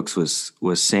his books,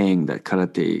 was saying that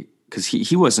karate, because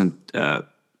he wasn't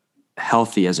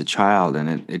healthy as a child,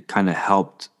 and it kind of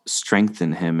helped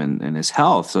strengthen him and his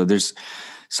health. So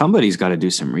somebody's got to do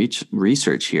some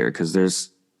research here, because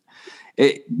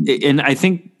and I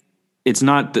think it's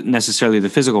not necessarily the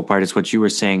physical part. It's what you were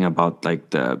saying about like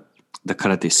the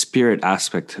karate spirit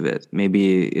aspect of it.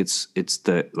 Maybe it's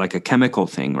the like a chemical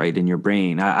thing, right, in your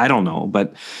brain. I don't know,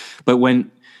 but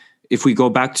if we go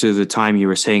back to the time you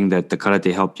were saying that the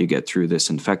karate helped you get through this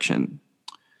infection,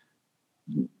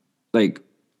 like,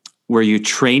 were you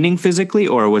training physically,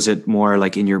 or was it more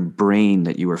like in your brain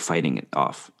that you were fighting it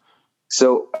off?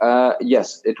 So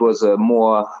yes, it was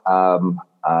more.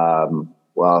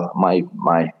 Well,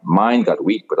 my mind got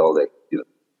weak with all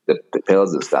the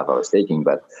pills and stuff I was taking,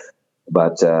 but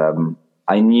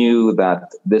I knew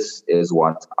that this is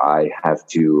what I have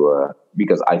to,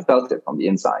 because I felt it from the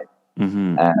inside.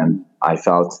 And I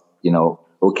felt,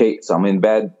 okay, so I'm in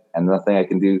bed and nothing I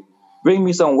can do. Bring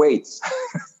me some weights.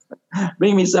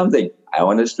 Bring me something. I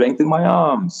want to strengthen my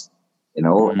arms, and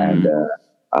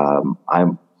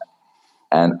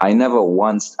I never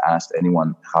once asked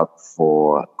anyone help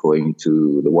for going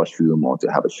to the washroom or to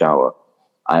have a shower.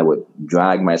 I would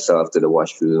drag myself to the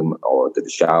washroom or to the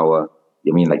shower.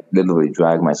 I mean, like literally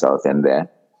drag myself in there,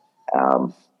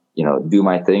 do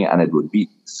my thing, and it would be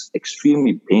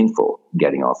extremely painful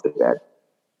getting off the bed.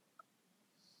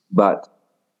 But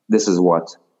this is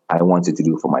what I wanted to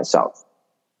do for myself,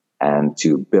 and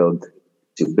to build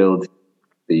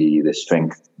the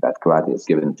strength that karate has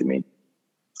given to me,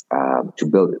 to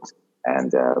build it.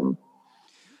 And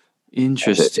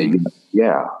interesting.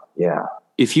 Yeah.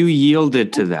 If you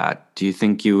yielded to that, do you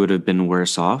think you would have been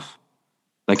worse off?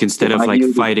 Like instead If of I like knew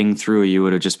the fighting through, you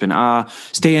would have just been,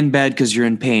 stay in bed because you're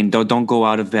in pain. Don't go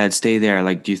out of bed. Stay there.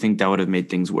 Like, do you think that would have made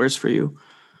things worse for you?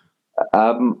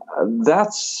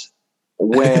 That's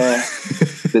where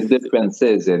the difference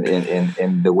is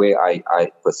in the way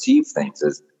I perceive things.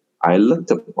 Is I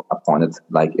looked upon it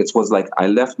like it was like I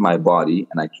left my body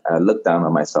and I looked down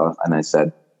on myself and I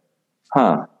said,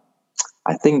 huh,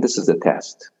 I think this is a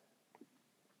test.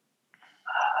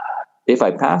 If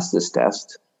I pass this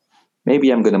test,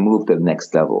 maybe I'm going to move to the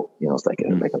next level. You know, it's like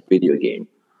a video game.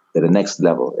 To the next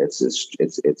level,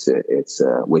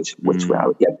 which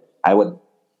way I would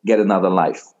get another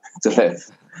life to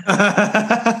live.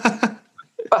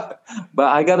 But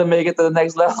I got to make it to the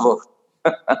next level.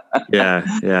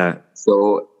 Yeah.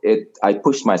 So I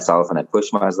pushed myself and I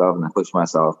pushed myself and I pushed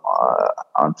myself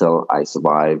until I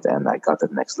survived and I got to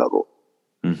the next level.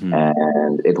 Mm-hmm.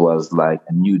 And it was like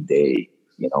a new day.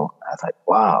 You know, I was like,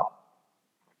 wow,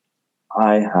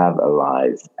 I have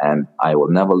arrived and I will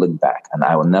never look back and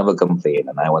I will never complain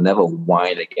and I will never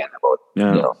whine again about,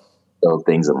 little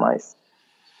things in life.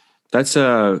 That's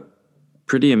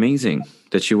pretty amazing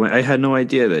that you went. I had no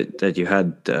idea that you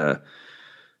had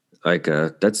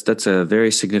that's a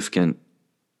very significant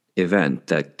event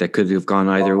that could have gone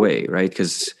either way, right?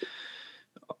 Because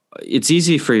it's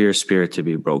easy for your spirit to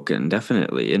be broken,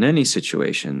 definitely, in any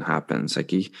situation happens.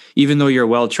 Like even though you're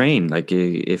well trained, like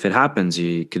if it happens,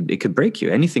 it could break you.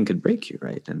 Anything could break you,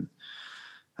 right? And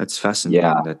that's fascinating.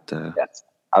 Yes.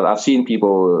 I've seen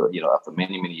people, after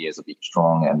many, many years of being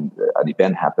strong and an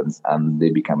event happens and they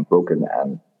become broken.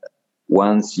 And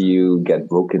once you get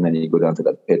broken and you go down to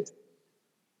that pit,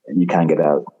 you can't get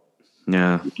out.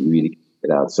 Yeah. You can really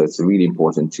get out. So it's really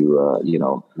important to,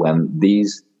 when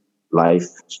these life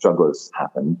struggles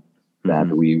happen, that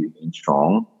we remain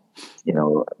strong,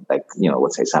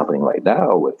 let's say it's happening right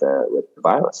now with the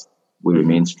virus. We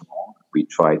remain strong. We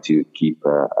try to keep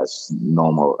as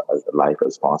normal as life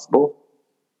as possible.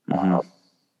 And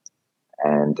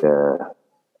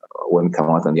when we come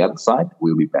out on the other side,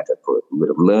 we'll be better for it. We would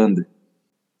have learned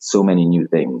so many new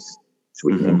things so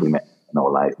we can implement in our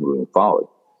life moving forward.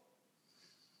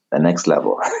 The next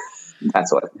level.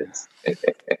 That's what it is.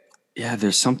 Yeah,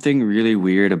 there's something really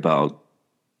weird about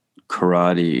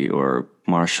karate or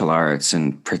martial arts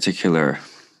in particular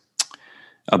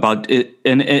about it,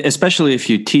 and especially if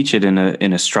you teach it in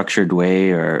a structured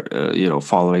way or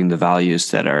following the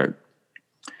values that are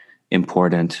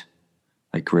important,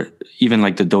 like even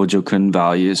like the Dojo-kun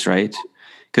values, right?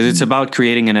 Because it's about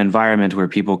creating an environment where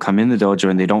people come in the dojo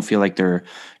and they don't feel like they're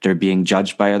being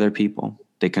judged by other people.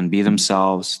 They can be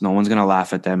themselves. No one's gonna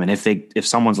laugh at them, and if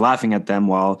someone's laughing at them,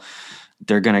 well,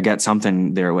 they're gonna get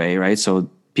something their way, right? So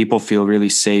people feel really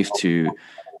safe to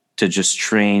just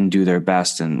train, do their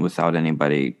best, and without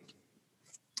anybody,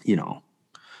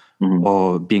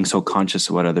 being so conscious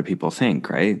of what other people think,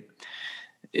 right?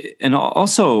 And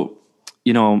also,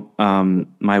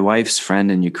 my wife's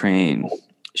friend in Ukraine,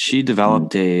 she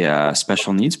developed a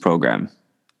special needs program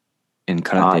in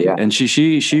karate, and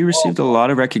she received a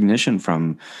lot of recognition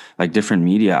from like different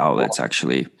media outlets,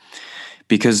 actually,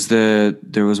 because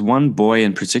there was one boy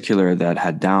in particular that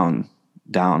had down,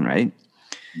 right?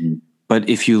 But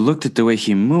if you looked at the way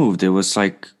he moved, it was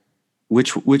like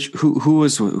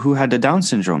who had the Down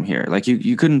syndrome here? Like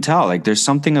you couldn't tell. Like there's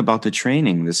something about the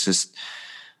training that's just,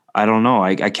 I don't know.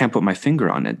 I can't put my finger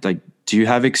on it. Like, do you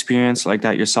have experience like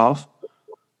that yourself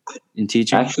in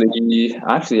teaching?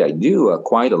 Actually, I do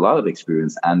quite a lot of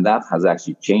experience, and that has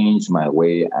actually changed my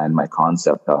way and my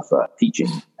concept of teaching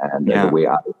and the way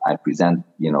I present,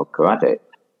 karate.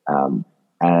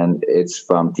 And it's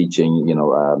from teaching,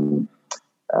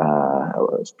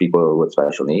 people with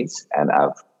special needs, and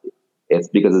it's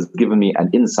because it's given me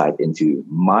an insight into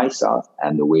myself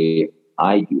and the way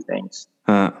I do things.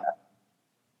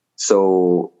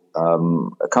 So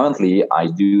currently, I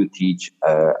do teach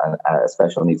a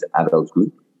special needs adult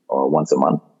group once a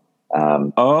month.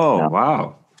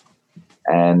 Wow!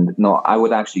 And no, I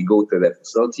would actually go to their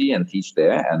facility and teach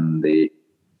there, and the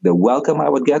welcome I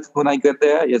would get when I get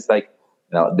there is like,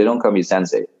 they don't call me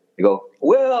sensei. They go,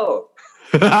 Will.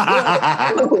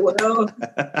 Will.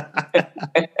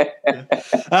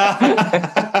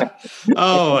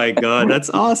 Oh my God, that's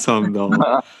awesome though.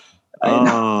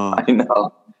 I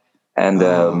know.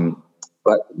 And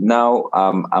but now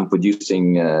I'm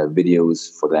producing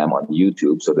videos for them on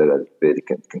YouTube so that they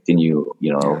can continue,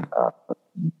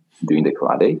 doing the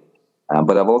karate.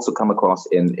 But I've also come across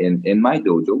in my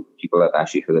dojo, people have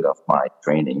actually heard of my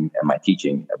training and my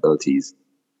teaching abilities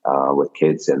with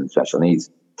kids and special needs.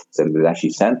 So they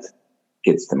actually sent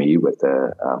kids to me with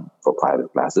for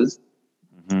private classes.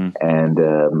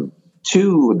 And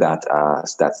two that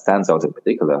stands out in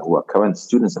particular, who are current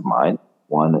students of mine.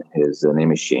 One, his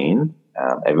name is Shane.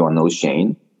 Everyone knows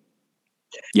Shane.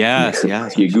 Yes,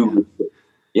 yes. You Google,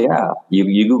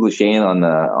 you Google Shane on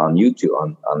YouTube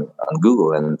on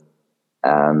Google,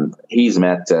 and he's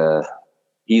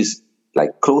he's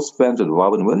like close friends with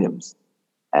Robin Williams,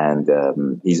 and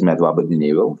he's met Robert De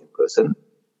Niro in person,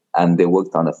 and they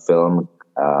worked on a film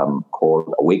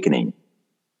called Awakening.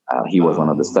 He was one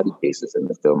of the study cases in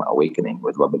the film Awakening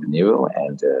with Robert De Niro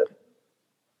and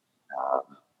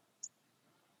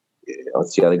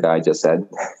what's the other guy I just said?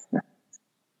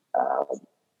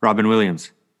 Robin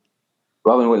Williams.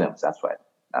 Robin Williams. That's right.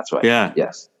 Yeah.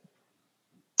 Yes.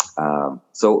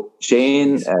 So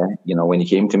Shane, when he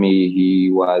came to me,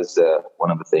 he was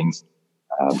one of the things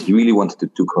he really wanted to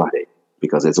do karate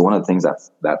because it's one of the things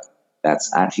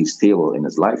that's actually stable in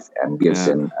his life and gives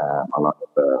him a lot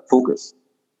of focus.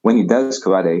 When he does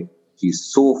karate, he's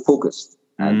so focused.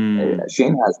 And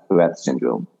Shane has Tourette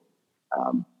syndrome,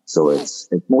 so it's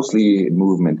mostly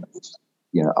movement,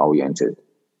 oriented,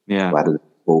 rather than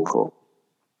vocal.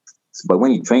 But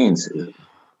when he trains,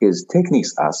 his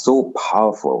techniques are so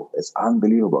powerful; it's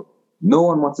unbelievable. No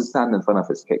one wants to stand in front of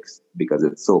his kicks because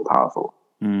it's so powerful.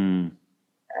 And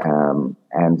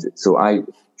so I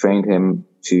trained him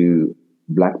to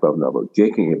black belt level,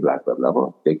 JKA black belt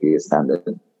level, JKA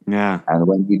standard. Yeah. And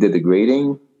when he did the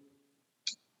grading,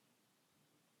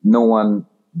 no one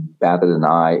batted an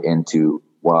eye into,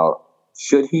 well,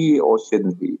 should he or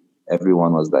shouldn't he?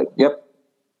 Everyone was like, yep.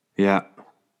 Yeah.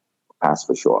 Pass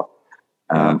for sure.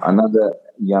 Another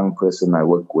young person I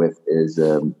work with his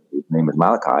name is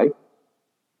Malachi.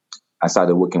 I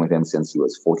started working with him since he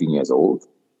was 14 years old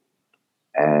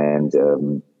and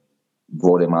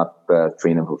brought him up,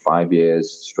 trained him for 5 years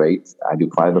straight. I do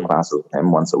private classes with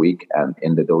him once a week and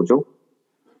in the dojo.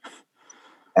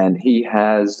 And he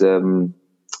has the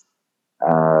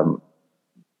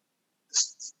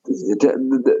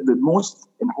most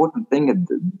important thing, and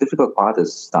the difficult part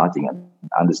is starting and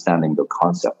understanding the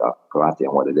concept of karate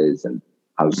and what it is and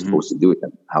how you're supposed to do it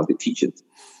and how to teach it.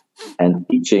 And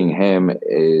teaching him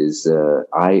is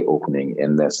eye-opening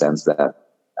in the sense that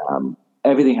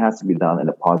everything has to be done in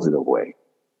a positive way.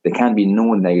 There can't be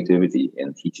no negativity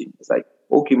in teaching. It's like,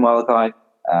 okay, Malachi,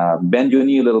 bend your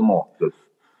knee a little more. Good.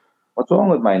 What's wrong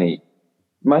with my knee?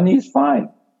 My knee is fine.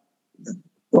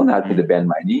 Don't ask me to bend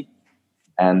my knee.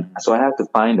 And so I have to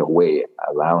find a way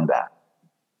around that.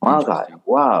 Malachi,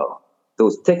 wow,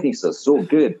 those techniques are so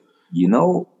good. You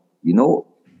know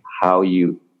how would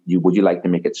you like to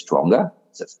make it stronger?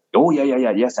 He says, oh,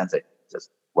 yes, Sensei. He says,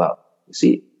 well, you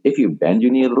see, if you bend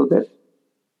your knee a little bit,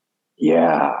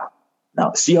 yeah.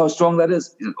 Now, see how strong that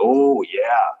is? He says, oh,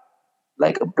 yeah,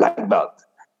 like a black belt.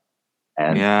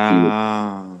 And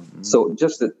so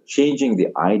just changing the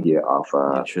idea of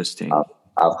interesting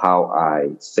of how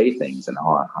I say things and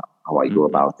how I go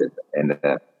about it, and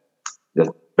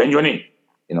just bend your knee.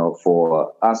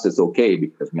 For us, it's okay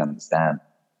because we understand.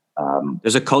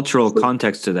 There's a cultural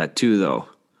context to that too, though.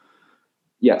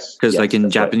 Yes, because like in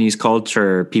Japanese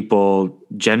culture, people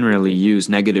generally use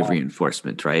negative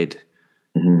reinforcement, right?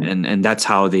 And that's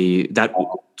how that's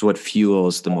what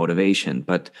fuels the motivation.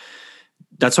 But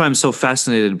that's why I'm so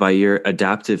fascinated by your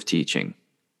adaptive teaching,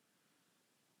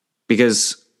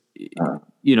 because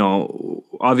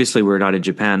obviously we're not in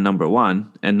Japan, number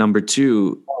one, and number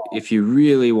two, if you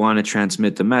really want to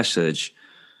transmit the message,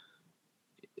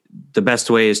 the best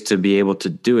way is to be able to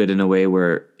do it in a way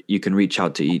where you can reach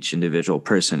out to each individual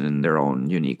person in their own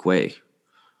unique way.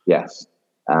 Yes.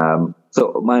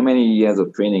 So my many years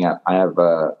of training, I have.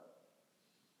 The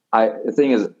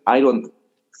thing is, I don't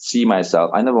see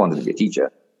myself. I never wanted to be a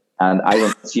teacher, and I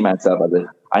don't see myself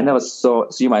I never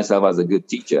see myself as a good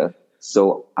teacher.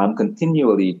 So I'm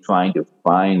continually trying to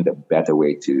find a better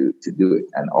way to do it,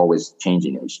 and always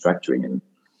changing and restructuring. And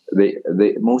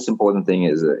the most important thing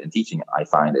is in teaching, I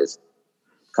find, is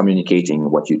communicating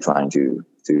what you're trying to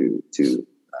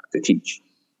teach.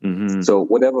 So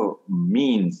whatever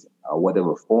means,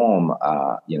 whatever form,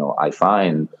 I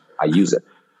find, I use it.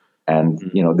 And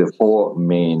there are four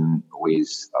main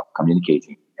ways of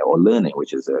communicating or learning,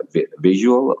 which is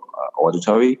visual,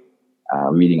 auditory,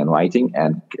 reading and writing,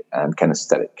 and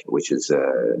kinesthetic, which is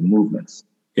movements.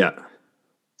 Yeah.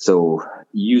 So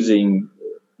using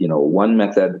one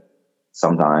method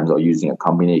sometimes, or using a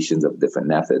combinations of different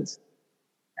methods,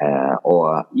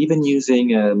 or even using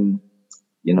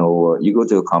you go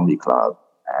to a comedy club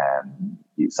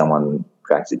and someone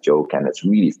cracks a joke and it's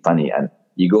really funny, and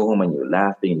you go home and you're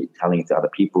laughing and you're telling it to other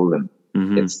people, and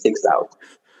it sticks out.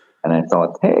 And I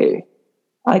thought, hey,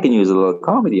 I can use a little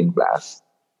comedy in class,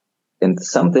 and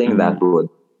something that would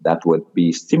that would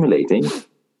be stimulating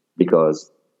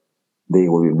because they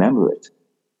will remember it.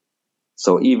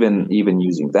 So even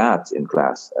using that in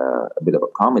class, a bit of a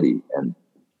comedy,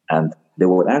 and they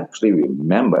would actually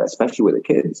remember, especially with the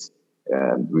kids,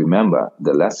 remember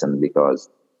the lesson because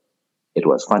it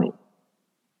was funny.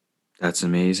 That's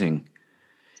amazing.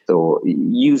 So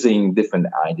using different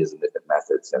ideas and different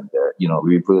methods, and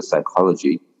reverse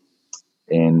psychology,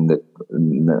 and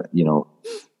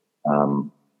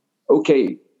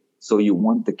okay, so you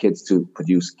want the kids to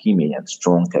produce cheme and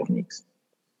strong techniques,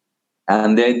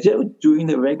 and they're doing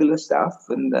the regular stuff,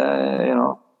 and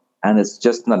and it's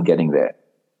just not getting there.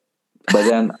 But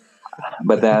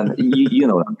then you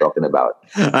know what I'm talking about.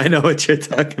 I know what you're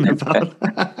talking about.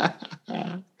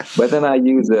 But then I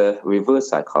use reverse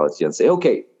psychology and say,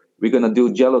 okay, we're gonna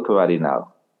do Jello karate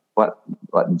now. What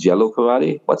Jello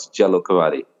karate? What's Jello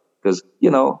karate? Because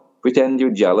pretend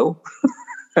you're Jello.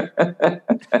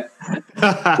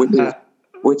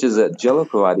 which is a Jello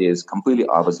karate is completely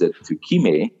opposite to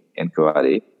kime in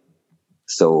karate.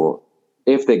 So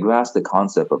if they grasp the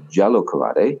concept of Jello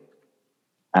karate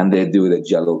and they do the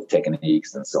Jello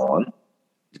techniques and so on,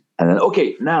 and then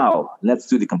okay, now let's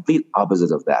do the complete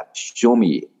opposite of that. Show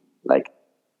me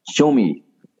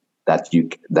that's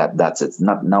it.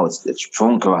 Not now it's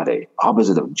strong karate,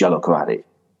 opposite of Jello karate.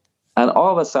 And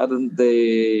all of a sudden,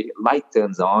 the light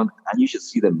turns on, and you should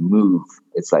see them move.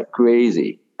 It's like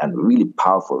crazy and really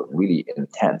powerful, and really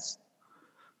intense.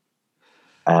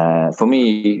 For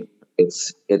me,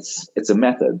 it's a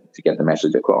method to get the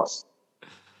message across.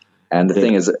 And the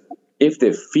thing is, if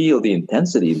they feel the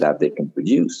intensity that they can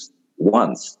produce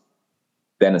once,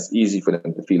 then it's easy for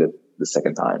them to feel it the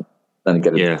second time, then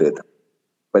get it the third time.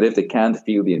 But if they can't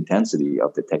feel the intensity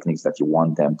of the techniques that you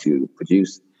want them to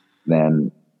produce,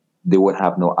 then they would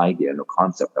have no idea, no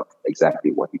concept of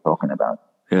exactly what you're talking about.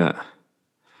 Yeah.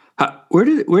 Where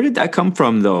did that come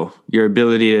from, though? Your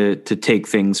ability to take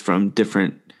things from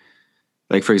different,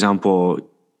 like, for example,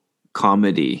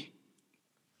 comedy.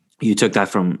 You took that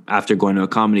from after going to a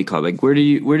comedy club. Like, where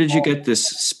did you get this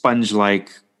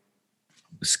sponge-like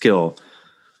skill?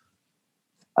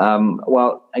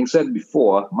 Well, like I said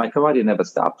before, my karate never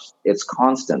stops. It's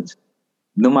constant.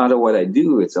 No matter what I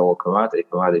do, it's all karate,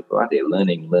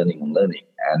 learning.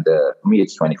 And for me,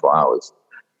 it's 24 hours.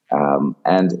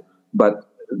 But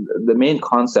the main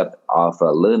concept of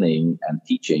learning and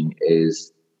teaching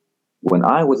is when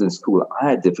I was in school, I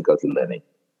had difficulty learning.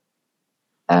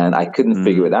 And I couldn't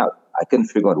figure it out. I couldn't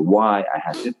figure out why I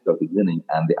had difficulty learning,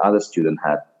 and the other student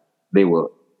they were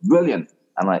brilliant.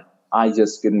 And I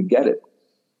just couldn't get it.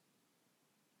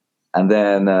 And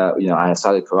then, I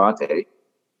started karate.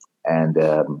 And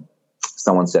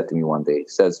someone said to me one day,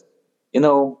 says,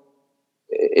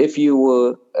 if you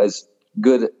were as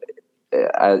good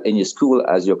in your school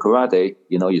as your karate,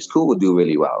 your school would do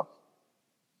really well.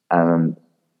 And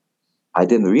I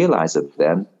didn't realize it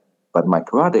then, but my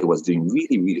karate was doing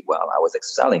really, really well. I was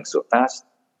excelling so fast,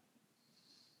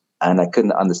 and I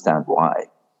couldn't understand why.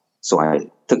 So I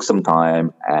took some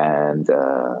time and,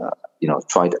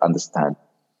 tried to understand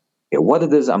what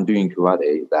it is I'm doing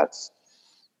karate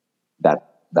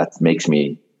that makes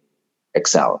me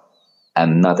excel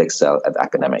and not excel at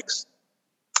academics.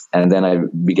 And then I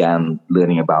began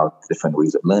learning about different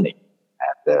ways of learning,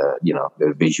 and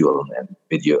the visual and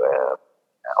video,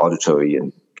 auditory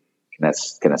and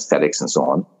kinesthetics and so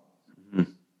on.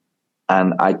 Mm-hmm.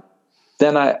 And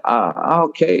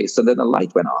so then the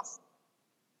light went off,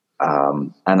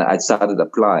 and I started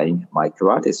applying my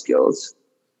karate skills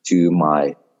to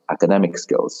my academic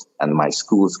skills and my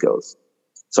school skills.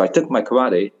 So I took my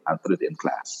karate and put it in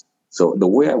class. So the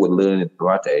way I would learn in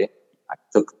karate, I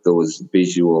took those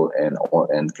visual and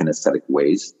kinesthetic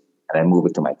ways, and I moved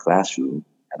it to my classroom,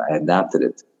 and I adapted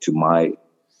it to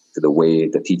the way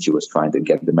the teacher was trying to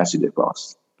get the message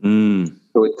across.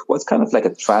 So it was kind of like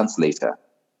a translator.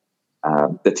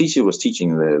 The teacher was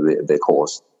teaching the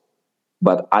course,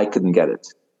 but I couldn't get it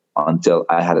until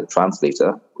I had a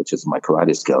translator, which is my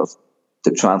karate skills,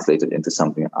 to translate it into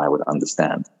something I would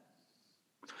understand.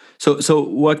 So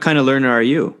what kind of learner are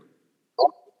you?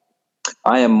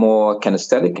 I am more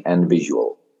kinesthetic and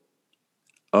visual.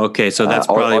 Okay, so that's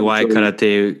probably why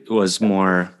karate was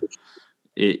more.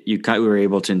 You were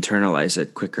able to internalize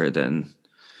it quicker than.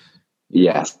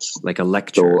 Yes, like a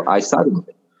lecture. So I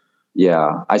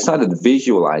started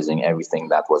visualizing everything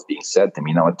that was being said to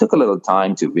me. Now it took a little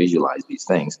time to visualize these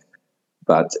things,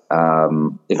 but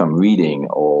if I'm reading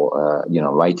or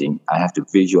writing, I have to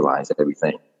visualize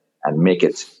everything and make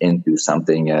it into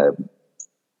something,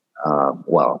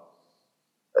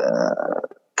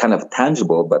 kind of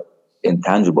tangible, but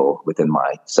intangible within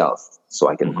myself, so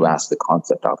I can grasp the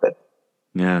concept of it.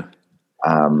 Yeah.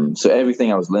 So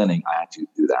everything I was learning, I had to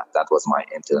do that. That was my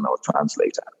internal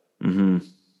translator. Mm-hmm.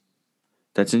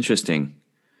 That's interesting.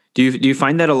 Do you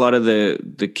find that a lot of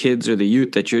the kids or the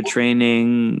youth that you're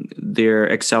training, they're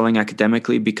excelling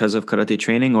academically because of karate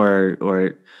training,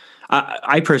 or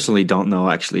I personally don't know,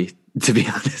 actually, to be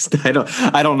honest.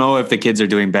 I don't know if the kids are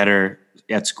doing better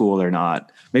at school or not.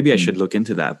 Maybe I should look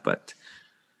into that, but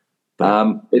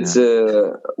it's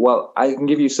well, I can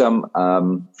give you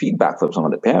some feedback from some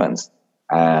of the parents,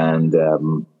 and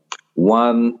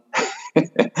one.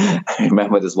 I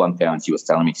remember this one parent. She was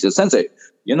telling me, she said, "Sensei,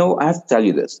 I have to tell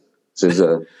you this." Says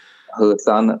her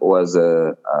son was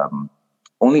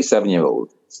only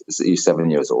 7-year-old. He's 7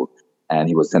 years old, and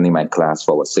he was attending my class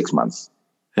for 6 months.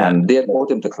 Yeah. And they had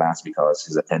brought him to class because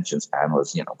his attention span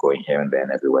was, going here and there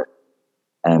and everywhere.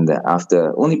 And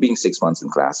after only being 6 months in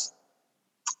class,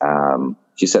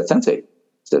 she said, "Sensei,"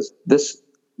 says, this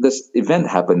event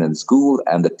happened in school,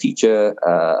 and the teacher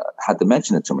had to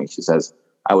mention it to me. She says,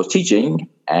 "I was teaching,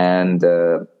 and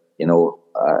all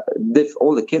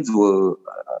the kids were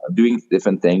doing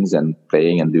different things and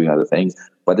playing and doing other things,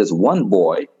 but this one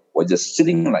boy was just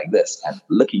sitting like this and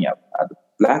looking up at the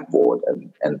blackboard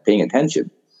and paying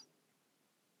attention.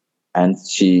 And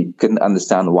she couldn't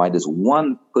understand why this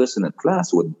one person in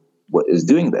class is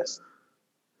doing this."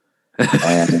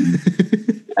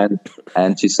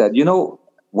 And she said,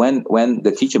 when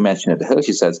the teacher mentioned it to her,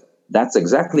 she says, "That's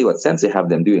exactly what Sensei have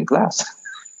them do in class."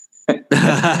 Like,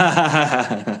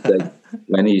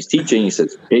 when he's teaching, he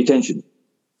says, "Pay attention.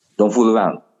 Don't fool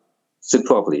around. Sit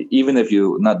properly. Even if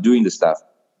you're not doing the stuff,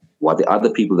 what the other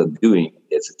people are doing,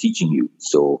 it's teaching you.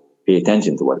 So pay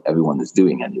attention to what everyone is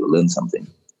doing, and you'll learn something."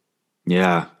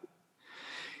 Yeah.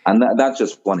 And that's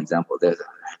just one example. There's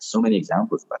so many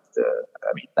examples, but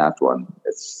that one,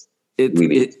 it's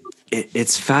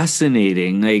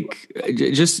fascinating. Like,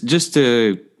 just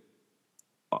to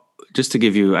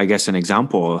give you, I guess, an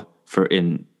example for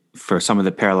some of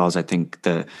the parallels, I think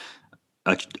a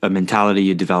mentality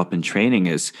you develop in training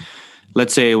is,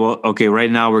 let's say, well, okay,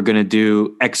 right now we're going to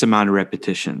do X amount of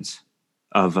repetitions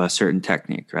of a certain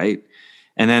technique, right?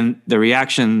 And then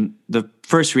the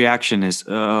first reaction is,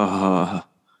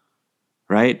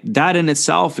 right? That in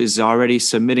itself is already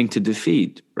submitting to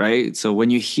defeat, right? So when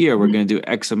you hear we're going to do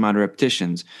X amount of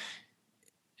repetitions,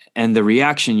 and the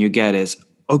reaction you get is,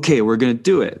 okay, we're going to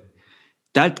do it.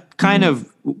 That kind of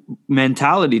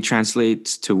mentality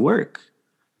translates to work,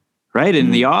 right?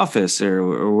 In the office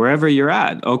or wherever you're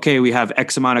at. Okay, we have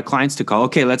X amount of clients to call.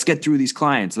 Okay, let's get through these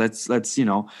clients. Let's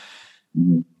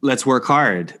let's work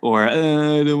hard. Or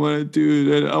I don't want to do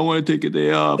that. I want to take a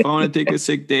day off. I want to take a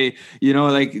sick day.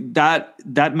 Like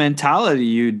that mentality,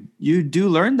 you do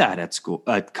learn that at school,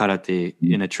 at karate,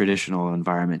 in a traditional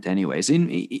environment anyways.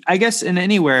 I guess in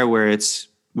anywhere where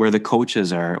the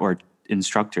coaches are or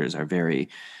instructors are very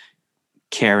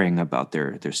caring about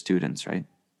their students, right?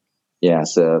 Yeah.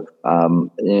 So,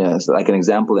 so like an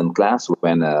example in class,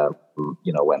 when when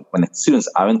the students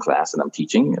are in class and I'm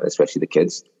teaching, especially the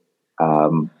kids,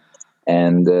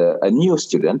 and a new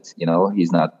student,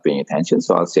 he's not paying attention.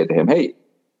 So I'll say to him, "Hey,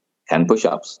 10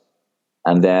 push-ups,"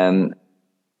 and then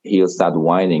he'll start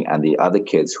whining, and the other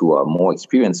kids who are more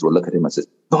experienced will look at him and say,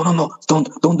 "No,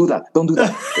 don't do that, don't do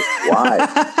that." Why?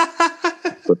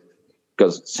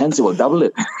 Because Sensei will double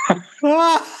it.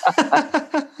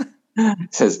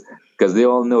 Says, because they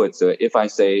all know it. So if I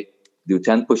say do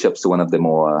 10 push-ups to one of the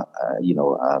more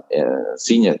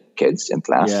senior kids in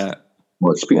class,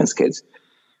 more experienced kids,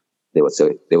 they would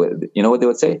say, you know what they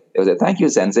would say? They would say, "Thank you,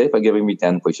 Sensei, for giving me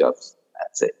 10 push-ups."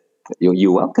 I'd say,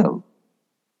 you're welcome.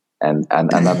 And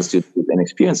another student with an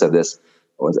experience of this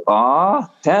was,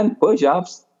 10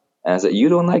 push-ups. And I said, "You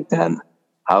don't like 10?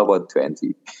 How about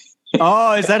 20?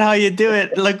 Oh, is that how you do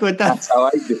it? Look what That's how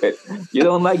I do it. "You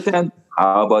don't like 10?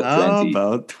 How about 20?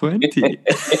 How about 20?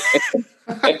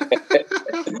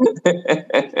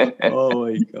 Oh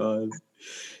my God.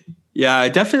 Yeah,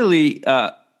 definitely.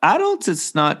 Adults,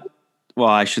 it's not, well,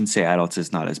 I shouldn't say adults,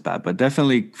 it's not as bad, but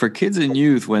definitely for kids and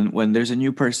youth, when there's a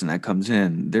new person that comes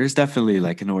in, there's definitely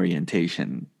like an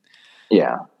orientation.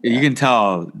 Yeah. You can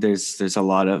tell there's a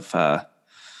lot of,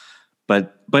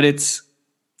 but it's,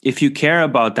 if you care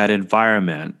about that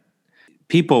environment,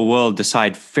 people will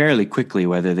decide fairly quickly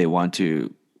whether they want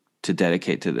to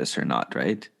dedicate to this or not,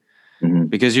 right? Mm-hmm.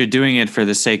 Because you're doing it for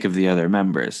the sake of the other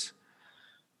members,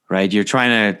 right? You're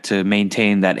trying to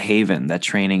maintain that haven, that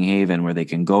training haven where they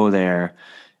can go there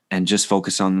and just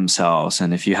focus on themselves.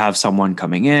 And if you have someone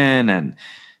coming in and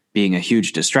being a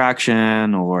huge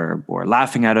distraction or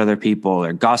laughing at other people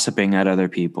or gossiping at other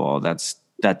people, that's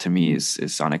that to me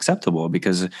is unacceptable,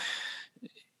 because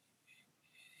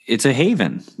it's a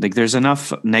haven. Like, there's enough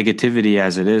negativity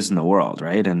as it is in the world,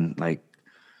 right? And like,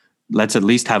 let's at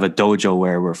least have a dojo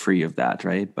where we're free of that,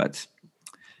 right? But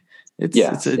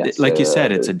Yes, yes. like you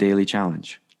said, it's a daily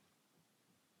challenge.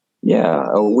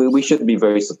 Yeah, we should be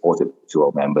very supportive to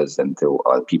our members and to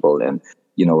our people. And,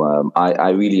 I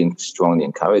really strongly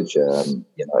encourage,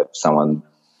 if someone,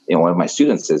 one of my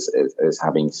students is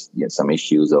having some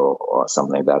issues or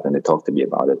something like that, and they talk to me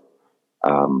about it.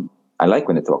 I like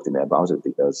when they talk to me about it,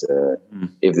 because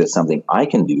if there's something I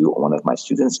can do, or one of my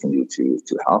students can do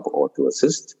to help or to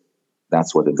assist,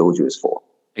 that's what the dojo is for.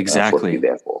 Exactly. That's what we're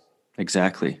there for.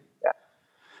 Exactly. Yeah.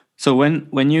 So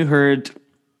when you heard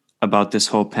about this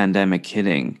whole pandemic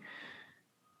hitting,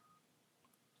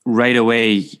 right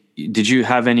away, did you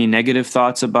have any negative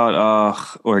thoughts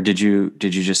about, or did you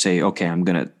just say, okay, I'm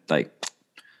gonna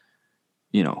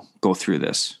go through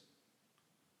this?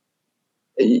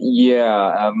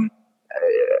 Yeah.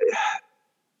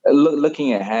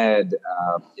 Looking ahead,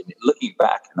 looking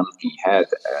back and looking ahead,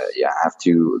 I have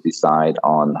to decide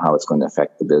on how it's going to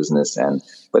affect the business.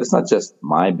 But it's not just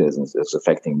my business; it's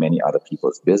affecting many other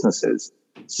people's businesses.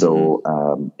 So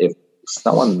if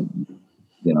someone,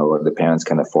 the parents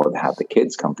can afford to have the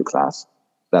kids come to class,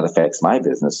 that affects my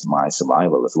business, my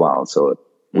survival as well. So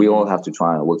we all have to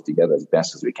try and work together as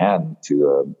best as we can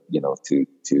to,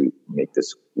 to make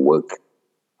this work,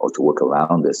 or to work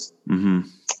around this. Mm-hmm.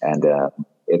 And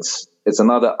it's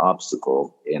another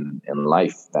obstacle in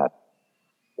life that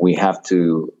we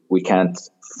can't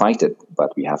fight it,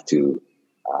 but we have to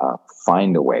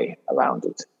find a way around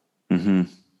it. Mm-hmm.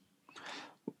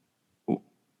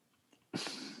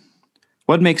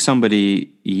 What makes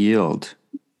somebody yield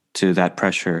to that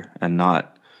pressure and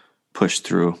not push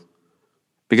through?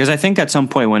 Because I think at some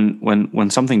point when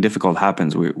something difficult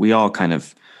happens, we all kind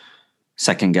of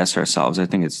second guess ourselves. I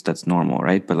think that's normal,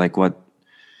 right? But like,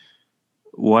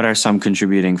 what are some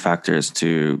contributing factors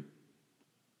to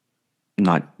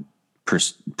not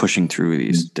pushing through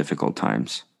these difficult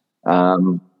times?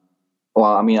 Well,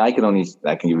 I mean, I can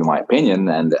give you my opinion,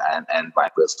 and my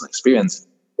personal experience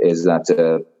is that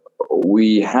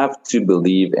we have to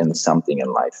believe in something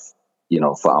in life,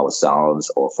 for ourselves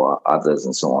or for others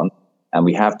and so on. And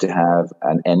we have to have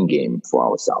an end game for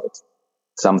ourselves,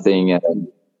 something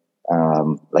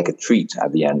like a treat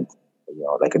at the end,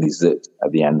 like a dessert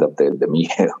at the end of the meal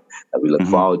that we look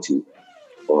forward to,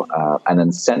 or an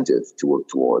incentive to work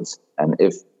towards. And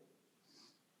if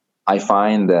I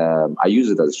find I use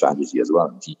it as a strategy as well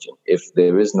in teaching. If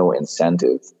there is no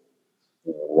incentive,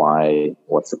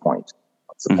 what's the point?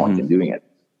 What's the point in doing it?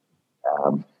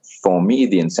 For me,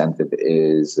 the incentive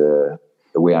is the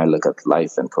way I look at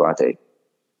life and karate.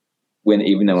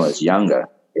 Even when I was younger,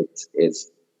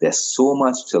 there's so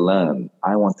much to learn.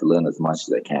 I want to learn as much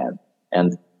as I can.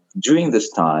 And during this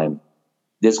time,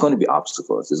 there's going to be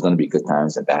obstacles. There's going to be good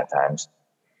times and bad times.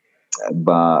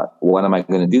 But what am I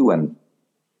going to do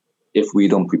if we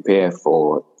don't prepare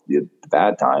for the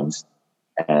bad times,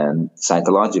 and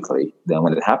psychologically, then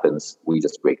when it happens, we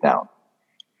just break down.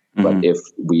 But if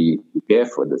we prepare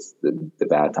for the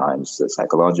bad times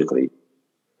psychologically,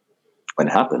 when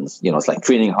it happens, it's like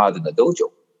training hard in the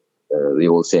dojo. The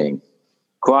old saying,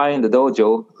 cry in the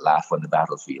dojo, laugh on the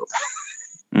battlefield.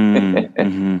 When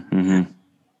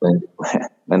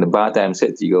the bad times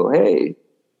hit, you go, hey,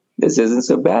 this isn't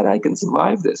so bad. I can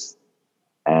survive this.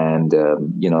 And,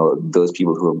 those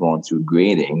people who have gone through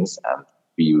gradings and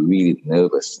be really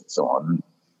nervous and so on,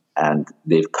 and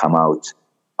they've come out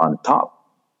on top.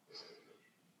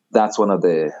 That's one of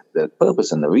the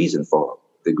purpose and the reason for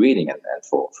the grading and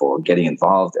for getting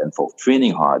involved and for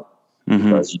training hard,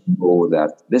 because you know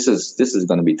that this is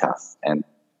going to be tough.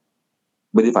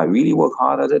 But if I really work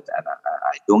hard at it and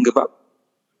I don't give up,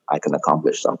 I can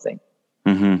accomplish something.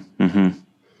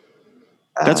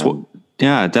 That's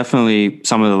definitely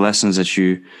some of the lessons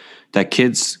that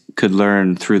kids could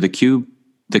learn through the Q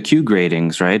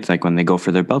gradings, right? Like when they go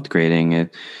for their belt grading,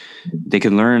 they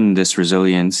can learn this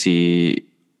resiliency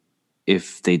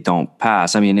if they don't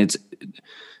pass. I mean,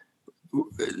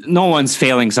 no one's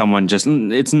failing someone.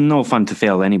 It's no fun to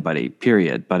fail anybody,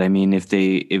 period. But I mean, if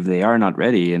they are not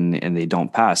ready and they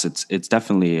don't pass, it's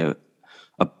definitely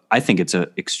I think it's a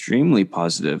extremely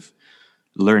positive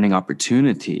learning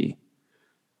opportunity,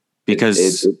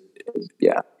 because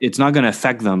it's not going to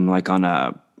affect them like on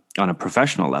a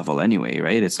professional level anyway,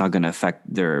 right? It's not going to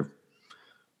affect their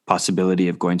possibility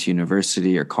of going to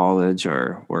university or college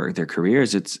or their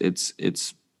careers. It's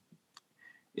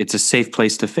a safe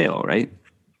place to fail, right?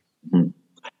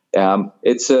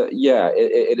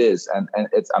 It is, and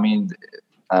it's. I mean,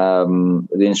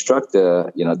 the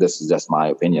instructor, this is just my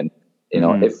opinion.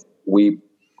 If we,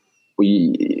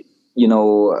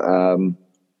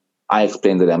 I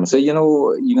explained to them, so, you're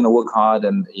going to work hard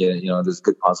and, there's a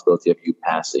good possibility of you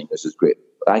passing. This is great.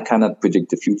 But I cannot predict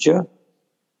the future.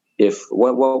 So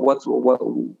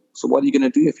what are you going to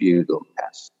do if you don't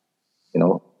pass?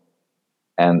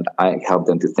 And I help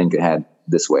them to think ahead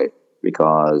this way,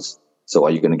 because, so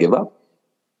are you going to give up?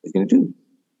 What are you going to do?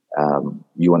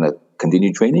 You want to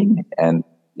continue training and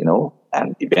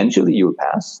eventually you'll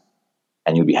pass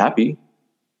and you'll be happy.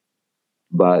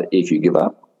 But if you give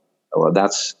up, well,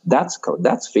 that's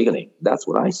failing. That's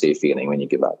what I say, failing, when you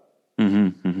give up.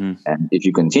 Mm-hmm, mm-hmm. And if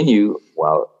you continue,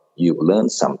 well, you've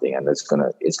learned something, and it's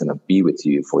gonna be with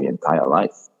you for your entire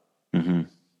life. Mm-hmm.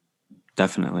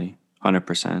 Definitely,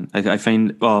 100%. I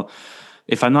find, well,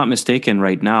 if I'm not mistaken,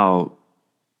 right now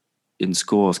in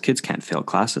schools, kids can't fail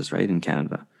classes, right, in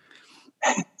Canada.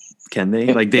 Can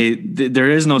they? Like there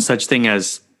is no such thing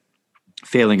as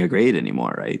failing a grade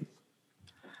anymore, right?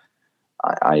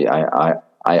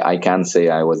 I can say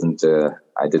I wasn't.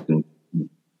 I didn't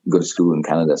go to school in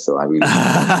Canada, so I really.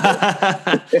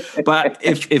 But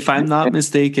if I'm not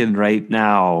mistaken, right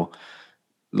now,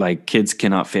 like, kids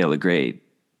cannot fail a grade,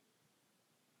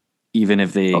 even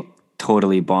if they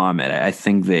totally bomb it. I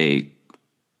think they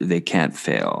can't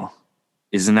fail.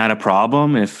 Isn't that a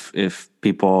problem if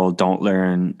people don't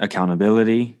learn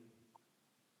accountability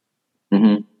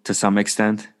to some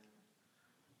extent?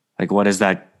 Like, what is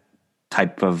that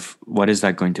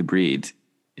going to breed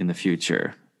in the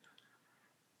future?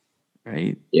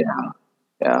 Right? Yeah.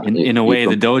 In a way,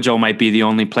 the dojo might be the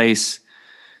only place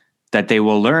that they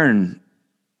will learn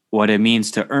what it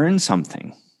means to earn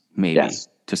something, maybe,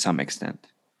 to some extent.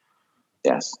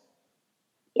 Yes.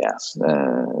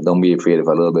 Don't be afraid of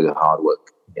a little bit of hard work.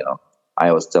 I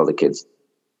always tell the kids,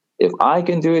 if I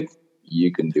can do it,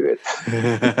 you can do it.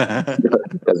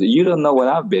 Because you don't know what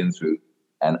I've been through,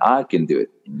 and I can do it.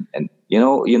 And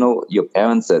your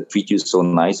parents treat you so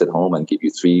nice at home and give you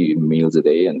 3 meals a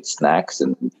day and snacks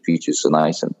and treat you so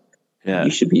nice, and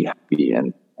you should be happy.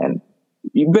 And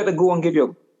you better go and give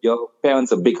your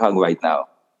parents a big hug right now.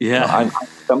 Yeah.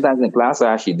 Sometimes in class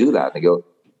I actually do that. I go,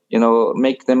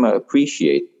 make them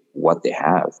appreciate what they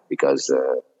have, because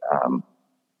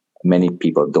many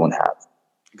people don't have.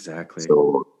 Exactly.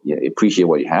 So appreciate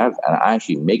what you have, and I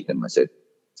actually make them. I said,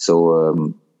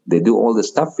 so they do all this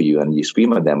stuff for you, and you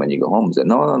scream at them when you go home. I said,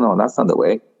 no, that's not the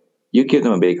way. You give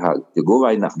them a big hug. You go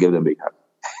right enough, give them a big hug,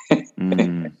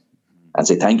 and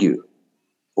say thank you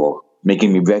for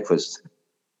making me breakfast.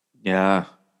 Yeah,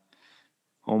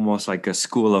 almost like a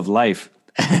school of life.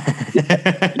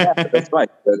 Yeah, that's right.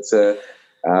 That's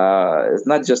it's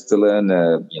not just to learn,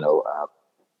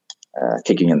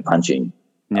 kicking and punching.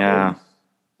 Yeah.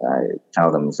 I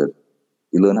tell them that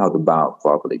you learn how to bow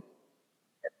properly.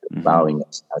 Bowing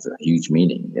has a huge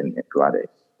meaning in karate.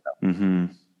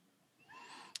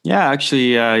 Yeah,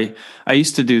 actually, I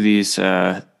used to do these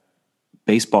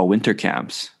baseball winter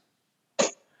camps,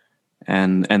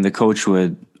 and the coach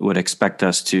would expect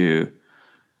us to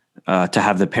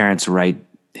have the parents write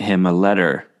him a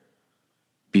letter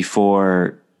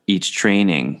before each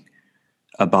training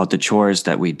about the chores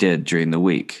that we did during the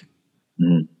week.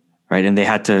 Right. And they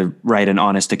had to write an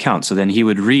honest account. So then he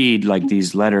would read like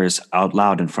these letters out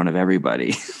loud in front of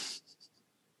everybody.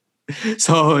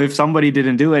 So if somebody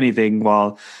didn't do anything,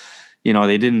 well,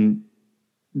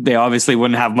 they obviously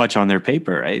wouldn't have much on their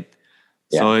paper. Right.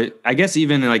 Yeah. So I guess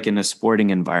even like in a sporting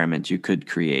environment, you could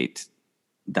create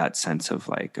that sense of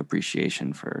like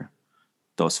appreciation for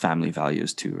those family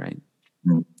values too. Right.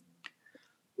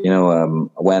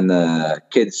 When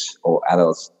kids or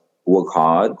adults work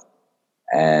hard,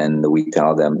 and we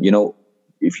tell them,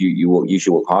 if you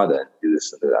should work harder and do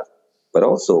this and do that. But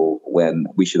also, when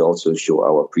we should also show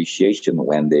our appreciation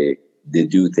when they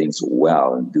do things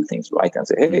well and do things right, and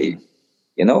say, hey,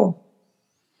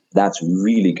 that's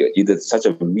really good. You did such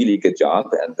a really good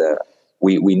job, and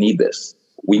we need this.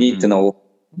 We need to know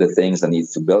the things that need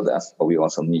to build us, but we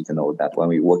also need to know that when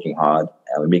we're working hard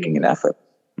and we're making an effort,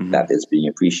 that is being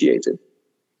appreciated.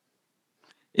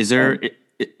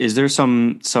 Is there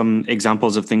some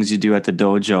examples of things you do at the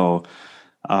dojo,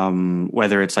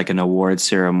 whether it's like an award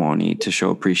ceremony to show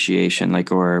appreciation,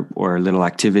 like or little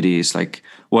activities? Like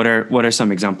what are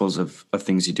some examples of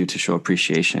things you do to show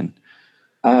appreciation?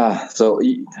 I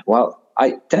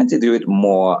tend to do it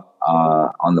more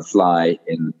on the fly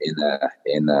in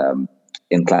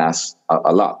class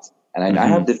a lot, and I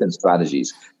have different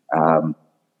strategies.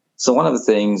 So one of the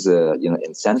things,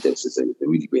 incentives is a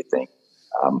really great thing.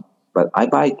 But I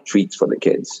buy treats for the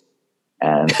kids,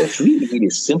 and it's really, really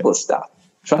simple stuff.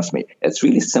 Trust me, it's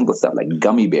really simple stuff like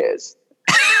gummy bears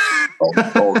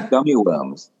or gummy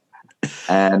worms.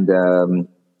 And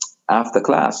after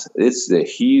class, it's a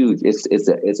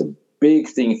big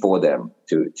thing for them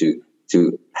to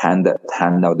hand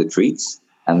out the treats.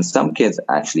 And some kids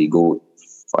actually go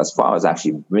as far as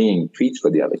actually bringing treats for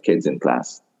the other kids in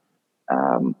class.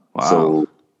 Wow. So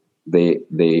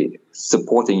they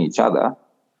supporting each other.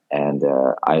 And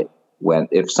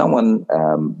if someone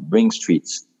brings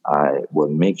treats, I will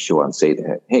make sure and say to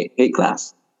her, hey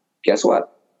class, guess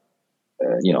what?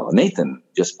 Nathan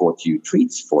just brought you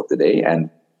treats for today, and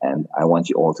I want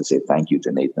you all to say thank you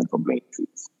to Nathan for bringing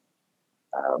treats.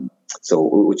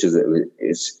 Which is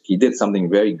he did something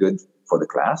very good for the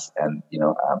class, and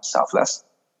selfless.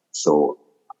 So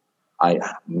I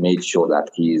made sure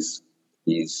that he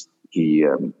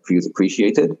feels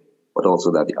appreciated, but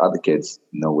also that the other kids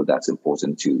know that's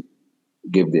important to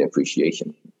give their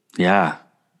appreciation. Yeah.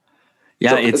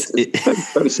 So it's very,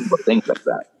 very simple things like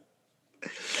that.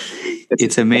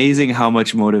 It's amazing how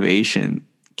much motivation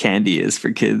candy is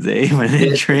for kids, when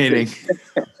in training.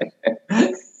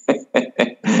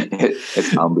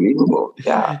 It's unbelievable.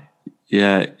 Yeah.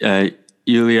 Yeah.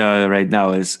 Yulia right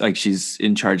now is like, she's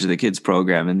in charge of the kids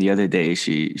program. And the other day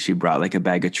she brought like a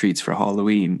bag of treats for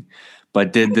Halloween,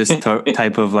 but did this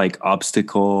type of like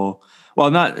obstacle,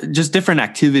 well, not just different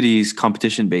activities,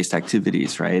 competition-based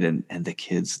activities. Right. And the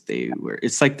kids,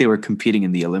 it's like they were competing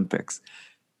in the Olympics.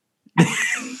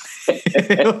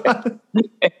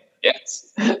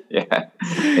 Yes. Yeah.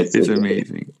 It's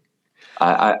amazing.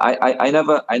 I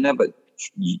never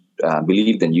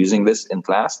believed in using this in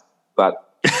class, but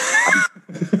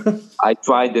I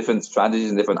tried different strategies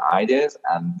and different ideas,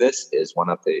 and this is one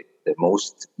of the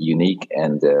most unique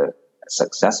and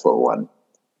successful one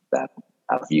that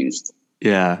I've used.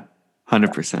 Yeah,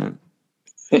 100%.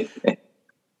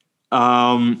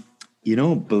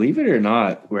 Believe it or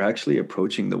not, we're actually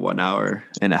approaching the 1 hour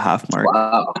and a half mark.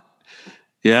 Wow.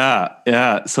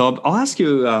 Yeah. So I'll ask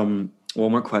you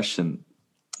one more question.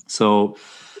 So,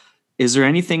 is there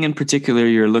anything in particular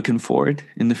you're looking forward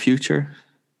in the future,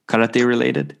 karate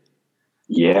related?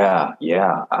 Yeah,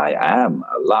 I am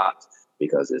a lot,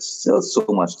 because there's still so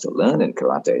much to learn in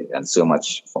karate and so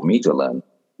much for me to learn.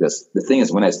 The thing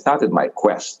is, when I started my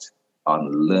quest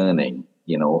on learning,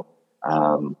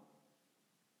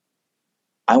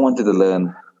 I wanted to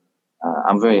learn.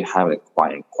 I'm very having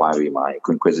quite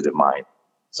inquisitive mind.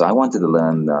 So I wanted to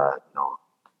learn,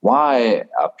 why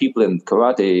are people in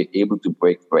karate able to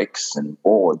break bricks and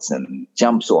boards and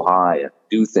jump so high and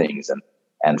do things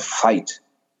and fight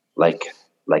like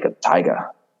a tiger?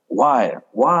 Why?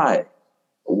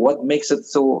 What makes it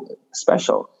so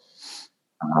special?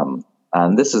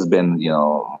 And this has been,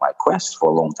 my quest for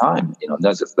a long time.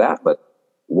 Not just that, but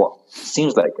what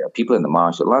seems like people in the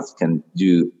martial arts can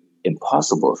do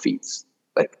impossible feats,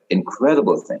 like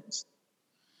incredible things.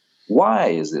 Why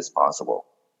is this possible?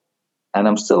 And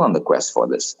I'm still on the quest for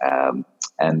this.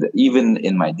 And even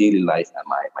in my daily life and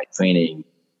my training,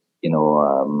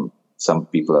 some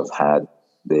people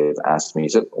they've asked me,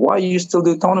 so why you still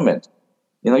do tournament?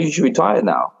 You should retire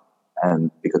now.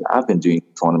 And because I've been doing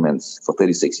tournaments for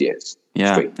 36 years.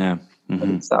 Yeah. Straight. Yeah.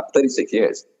 Mm-hmm. 36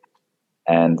 years.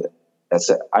 And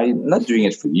I'm not doing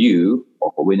it for you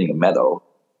or for winning a medal.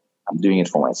 I'm doing it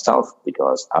for myself,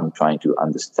 because I'm trying to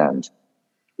understand,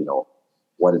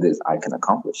 what it is I can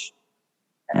accomplish.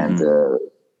 And the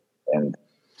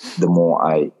more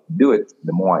I do it,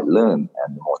 the more I learn,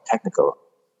 and the more technical,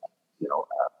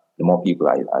 the more people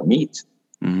I meet,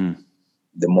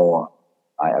 the more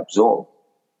I absorb,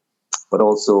 but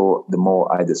also the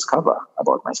more I discover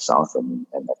about myself and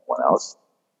everyone else,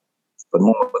 but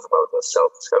more about the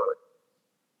self-discovery.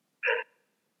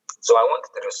 So I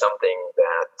wanted to do something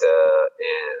that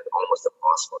is almost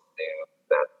impossible to do,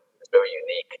 that is very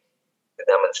unique, to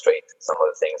demonstrate some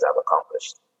of the things I've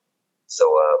accomplished. So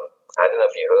I don't know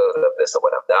if you heard of this, or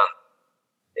what I've done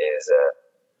is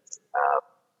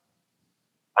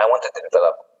I wanted to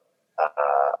develop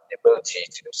the ability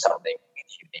to do something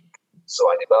unique. So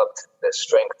I developed the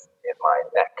strength in my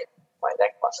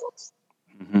neck muscles.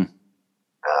 Mm-hmm.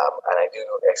 And I do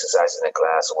exercises in a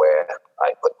class where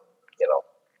I put,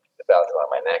 the belt around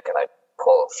my neck, and I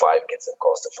pull 5 kids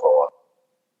across the floor,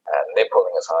 and they're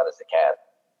pulling as hard as they can.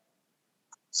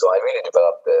 So I really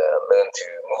learned to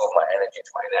move my energy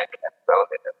to my neck and develop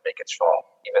it and make it strong.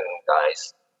 Even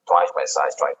guys twice my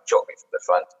size trying to choke me from the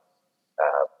front,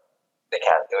 they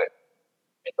can't do it,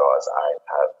 because I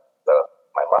have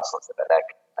my muscles in the neck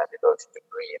and the ability to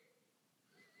breathe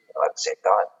at the same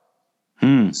time.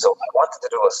 So I wanted to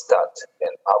do a stunt in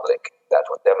public that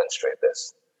would demonstrate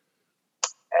this.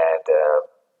 And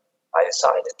I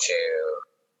decided to.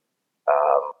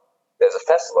 There's a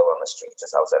festival on the street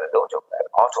just outside the dojo, an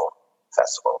auto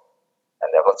festival, and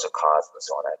there were lots of cars and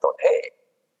so on. I thought, hey,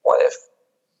 what if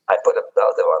I put a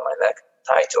belt around my neck,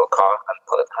 tie it to a car, and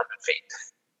pull it 100 feet?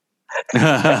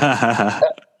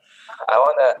 I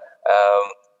want to.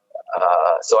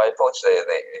 So I approached the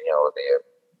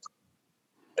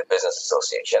business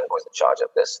association who was in charge of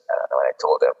this, and when I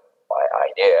told them my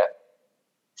idea,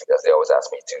 because they always ask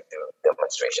me to do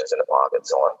demonstrations in the park and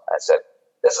so on, I said,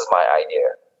 "This is my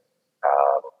idea.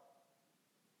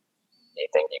 You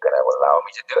think you're gonna allow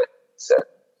me to do it?" He said,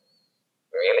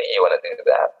 "Really, you want to do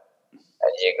that?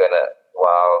 And you're gonna?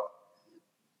 Well,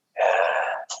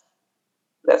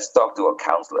 let's talk to a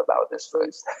counselor about this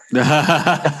first."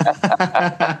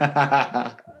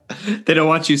 They don't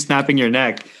want you snapping your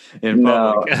neck in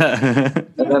public. And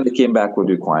then they came back with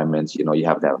requirements. You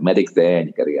have to have medics there, and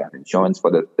you got to have insurance for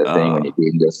the thing when you're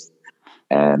doing this,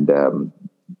 and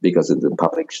because it's a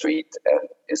public street, and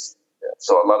it's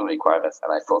so a lot of requirements,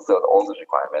 and I fulfilled all the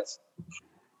requirements.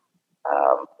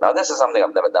 Now this is something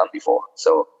I've never done before,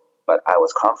 but I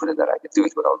was confident that I could do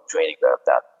it without the training that I've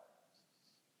done.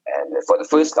 And for the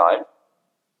first time,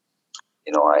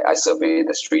 I surveyed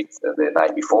the street the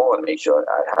night before and make sure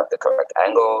I have the correct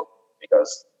angle,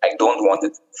 because I don't want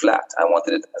it flat. I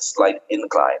wanted it a slight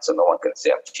incline so no one can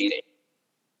say I'm cheating.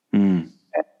 And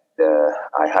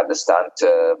I had the stunt,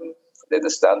 did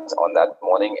the stunt on that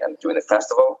morning and during the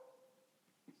festival,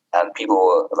 and people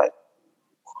were like,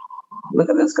 "Look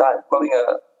at this guy pulling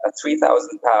a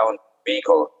 3,000-pound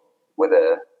vehicle with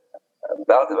a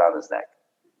belt around his neck."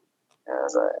 And I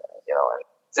was like, and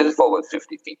did it forward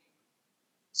 50 feet.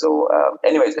 So,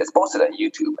 anyways, it's posted on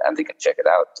YouTube, and they can check it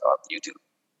out on YouTube.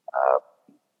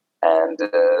 And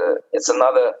it's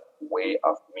another way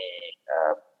of me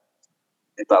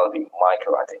developing my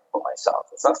karate for myself.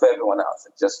 It's not for everyone else;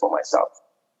 it's just for myself,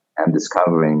 and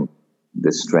discovering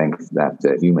the strength that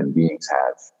human beings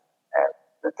have, and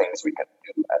the things we can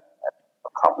do and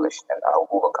accomplish, and how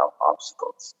overcome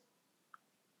obstacles.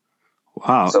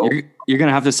 Wow, so, you're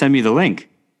gonna have to send me the link.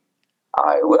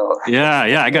 I will. Yeah,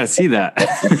 I gotta see that.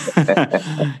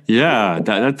 Yeah,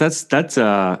 that's.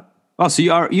 Oh, so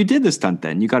you did the stunt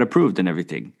then? You got approved and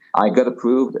everything? I got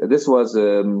approved. This was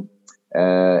in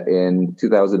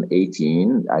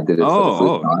 2018. I did it for the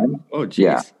first time. Oh, geez.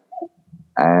 Yeah.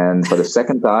 And for the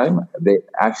second time, they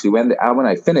actually when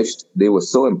I finished, they were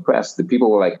so impressed. The people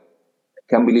were like, "I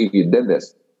can't believe you did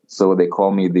this." So they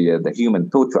call me the human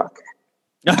tow truck.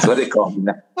 That's what they call me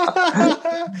now.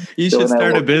 You should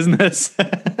start a business.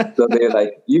 So they're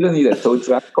like, "You don't need a tow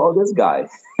truck. Call this guy."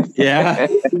 Yeah.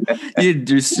 You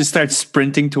just start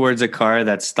sprinting towards a car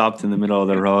that stopped in the middle of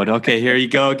the road. Okay, here you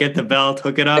go. Get the belt.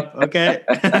 Hook it up. Okay.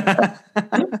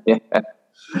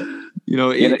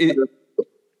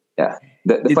 Yeah.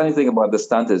 The funny thing about the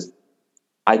stunt is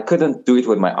I couldn't do it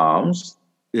with my arms.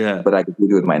 Yeah. But I could do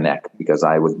it with my neck, because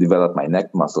I would develop my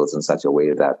neck muscles in such a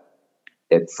way that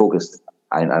it focused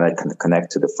and I can connect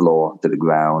to the floor, to the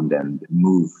ground, and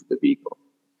move the vehicle.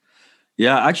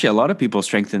 Yeah, actually, a lot of people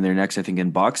strengthen their necks, I think,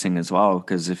 in boxing as well,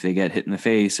 because if they get hit in the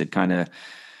face, it kind of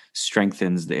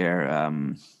strengthens their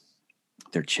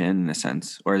chin in a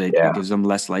sense, or it gives them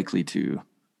less likely to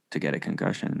get a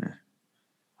concussion.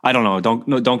 I don't know.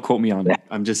 Don't quote me on it.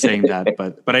 I'm just saying that,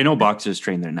 but I know boxers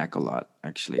train their neck a lot,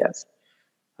 actually. Yes.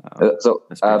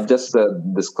 Just a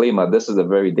disclaimer, this is a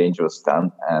very dangerous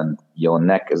stunt, and your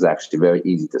neck is actually very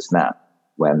easy to snap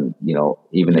when,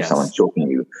 even if someone's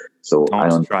choking you. So I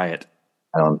don't try it.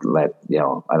 I don't let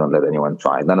anyone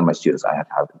try it. None of my students, I have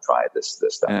to try this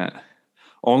stuff. Yeah.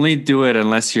 Only do it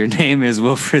unless your name is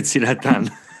Wilfred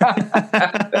Seerattan.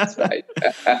 That's right.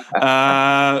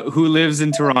 Who lives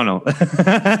in Toronto.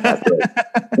 That's right.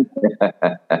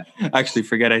 Actually,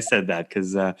 forget I said that,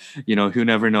 because who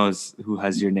never knows who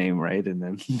has your name, right? And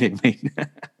then they may.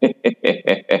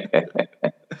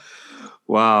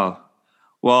 Wow.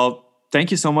 Well,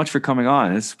 thank you so much for coming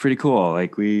on. It's pretty cool.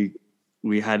 Like we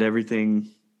had everything.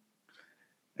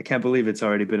 I can't believe it's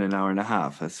already been an hour and a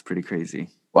half. That's pretty crazy.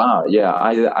 Wow. Yeah.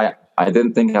 I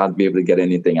didn't think I'd be able to get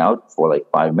anything out for like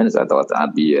 5 minutes. I thought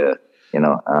I'd be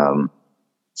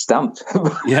stumped.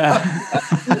 Yeah.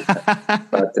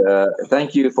 But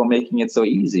thank you for making it so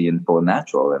easy and for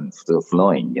natural and still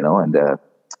flowing, and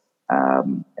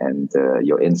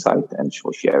your insight and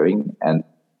for sharing. And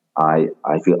I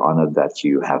feel honored that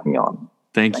you have me on.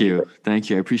 Thank you. I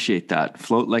appreciate that.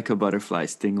 Float like a butterfly,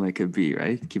 sting like a bee,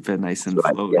 right? Keep it nice and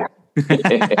right, floating.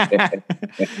 yeah.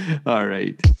 All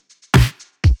right.